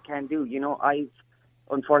that's what it can do. You know,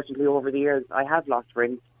 unfortunately, over the years, I have lost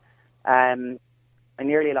friends. I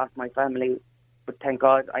nearly lost my family, but thank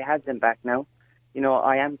God I have them back now. You know,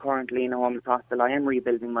 I am currently in a homeless hostel. I am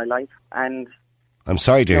rebuilding my life, and I'm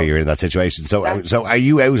sorry to hear you're in that situation. So are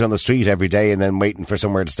you out on the street every day and then waiting for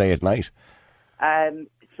somewhere to stay at night?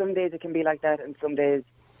 Some days it can be like that, and some days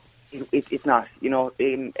it's not. You know,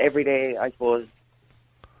 every day, I suppose,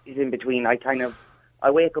 is in between. I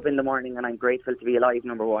wake up in the morning and I'm grateful to be alive,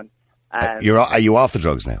 number one. Are you off the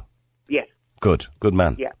drugs now? Yes. Good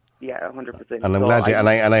man. Yeah, 100%. And I'm glad,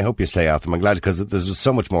 and I hope you stay off them. I'm glad because there's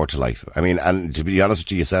so much more to life. I mean, and to be honest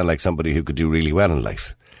with you sound like somebody who could do really well in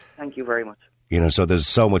life. Thank you very much. You know, so there's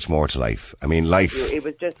so much more to life. I mean, life. It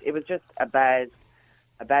was just a bad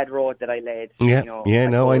road that I led. Yeah, you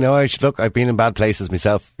know, I know. I've been in bad places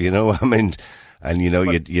myself. You know, I mean, and you know,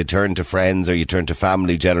 you turn to friends or you turn to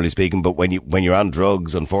family, generally speaking. But when you're on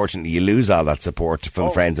drugs, unfortunately, you lose all that support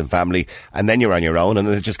from friends and family, and then you're on your own, and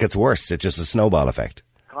it just gets worse. It's just a snowball effect.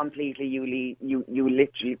 Completely, you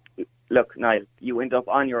literally look, Niall. You end up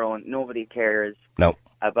on your own. Nobody cares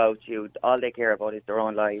about you. All they care about is their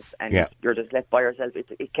own life, and you're just left by yourself.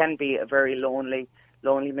 It can be a very lonely,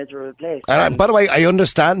 miserable place. And by the way, I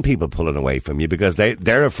understand people pulling away from you because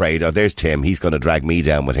they're afraid. Oh, there's Tim. He's going to drag me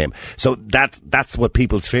down with him. So that's what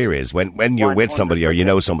people's fear is when you're 100%. With somebody or you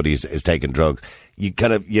know somebody is taking drugs. You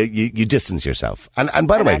kind of you distance yourself. And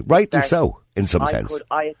by the way, rightly so. In some sense.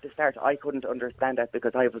 At the start, I couldn't understand that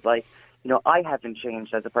because I was like, you know, I haven't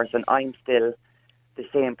changed as a person. I'm still the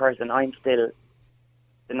same person. I'm still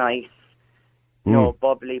the nice, you know,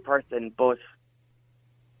 bubbly person. But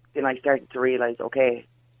then I started to realise, okay,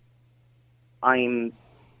 I'm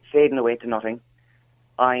fading away to nothing.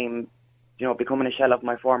 I'm, you know, becoming a shell of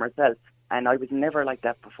my former self. And I was never like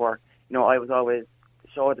that before. You know, I was always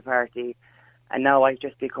the show of the party. And now I've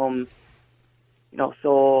just become, you know,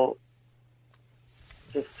 so...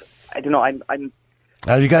 I don't know. I'm.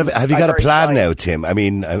 Have you got a plan now, Tim? I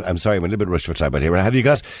mean, I'm sorry, I'm a little bit rushed for time out here. Have you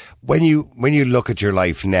got when you look at your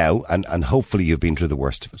life now, and hopefully you've been through the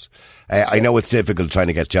worst of it. I know it's difficult trying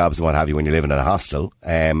to get jobs and what have you when you're living in a hostel.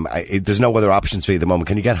 There's no other options for you at the moment.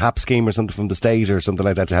 Can you get HAP scheme or something from the state or something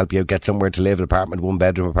like that to help you get somewhere to live, an apartment,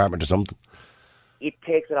 1-bedroom apartment or something? It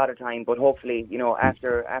takes a lot of time, but hopefully, you know,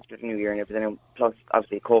 after the new year and everything, plus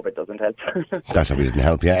obviously COVID doesn't help. That probably didn't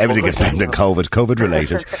help, yeah. Everything gets blamed on COVID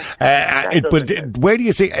related. But where do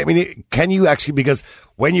you see, I mean, can you actually, because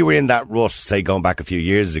when you were in that rut, say going back a few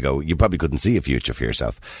years ago, you probably couldn't see a future for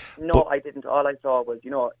yourself. No, I didn't. All I saw was,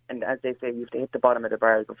 you know, and as they say, you have to hit the bottom of the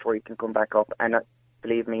barrel before you can come back up. And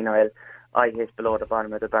believe me, Niall, I hit below the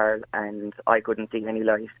bottom of the barrel and I couldn't see any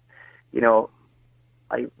light. You know,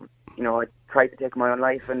 I tried to take my own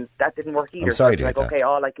life, and that didn't work either. I'm sorry to hear that. Okay,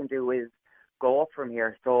 all I can do is go up from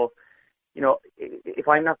here. So, you know, if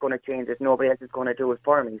I'm not going to change it, nobody else is going to do it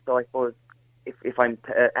for me. So I suppose if I'm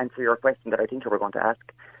to answer your question that I think you were going to ask,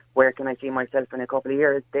 where can I see myself in a couple of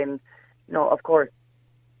years? Then, you know, of course,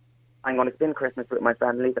 I'm going to spend Christmas with my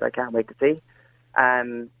family that I can't wait to see.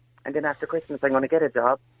 And then after Christmas, I'm going to get a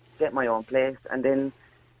job, get my own place, and then,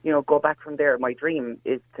 you know, go back from there. My dream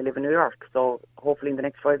is to live in New York. So hopefully in the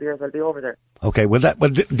next 5 years I'll be over there. Okay,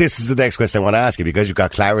 this is the next question I want to ask you because you've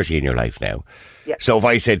got clarity in your life now. Yeah. So if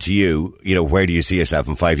I said to you, you know, where do you see yourself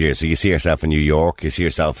in 5 years? So you see yourself in New York, you see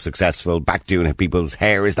yourself successful, back doing people's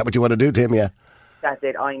hair. Is that what you want to do, Tim? Yeah. That's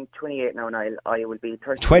it. I'm 28 now, Niall. I will be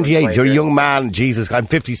 30. 28? You're a young man. Jesus, I'm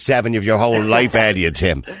 57. You have your whole life ahead of you,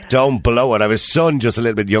 Tim. Don't blow it. I have a son just a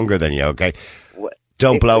little bit younger than you, okay?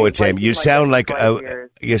 Don't blow it, Tim. You sound like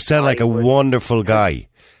a wonderful guy.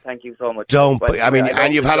 Thank you so much.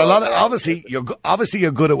 And you've had a lot of, obviously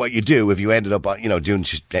you're good at what you do if you ended up, you know, doing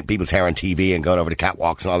people's hair on TV and going over the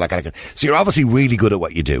catwalks and all that kind of stuff. So you're obviously really good at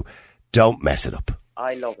what you do. Don't mess it up.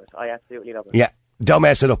 I love it. I absolutely love it. Yeah. Don't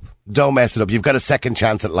mess it up. Don't mess it up. You've got a second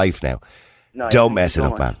chance at life now. No, don't mess it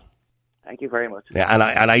up, man. Thank you very much. Yeah,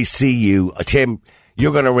 and I see you, Tim.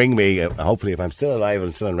 You're going to ring me, hopefully, if I'm still alive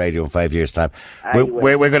and still on radio in 5 years' time.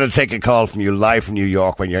 We're going to take a call from you live from New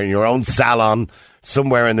York when you're in your own salon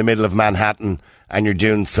somewhere in the middle of Manhattan and you're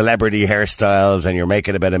doing celebrity hairstyles and you're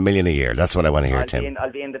making about $1 million a year. That's what I want to hear, Tim.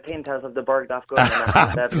 I'll be in the penthouse of the Bergdorf.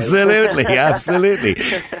 Absolutely, absolutely.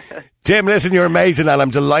 Tim, listen, you're amazing, and I'm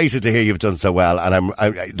delighted to hear you've done so well, and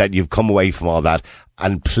that you've come away from all that.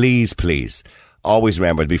 And please, always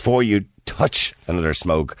remember, before you touch another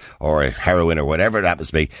smoke or a heroin or whatever it happens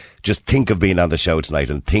to be, just think of being on the show tonight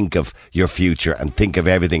and think of your future and think of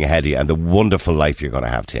everything ahead of you and the wonderful life you're going to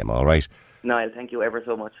have, Tim, all right? Niall, thank you ever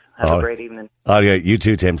so much. Have a great evening. Oh, yeah, you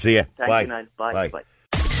too, Tim. See ya. Thank you, Niall. Bye.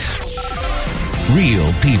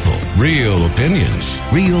 Real people, real opinions,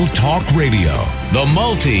 real talk radio. The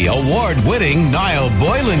multi-award-winning Niall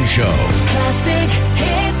Boylan Show. Classic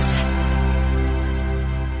hits.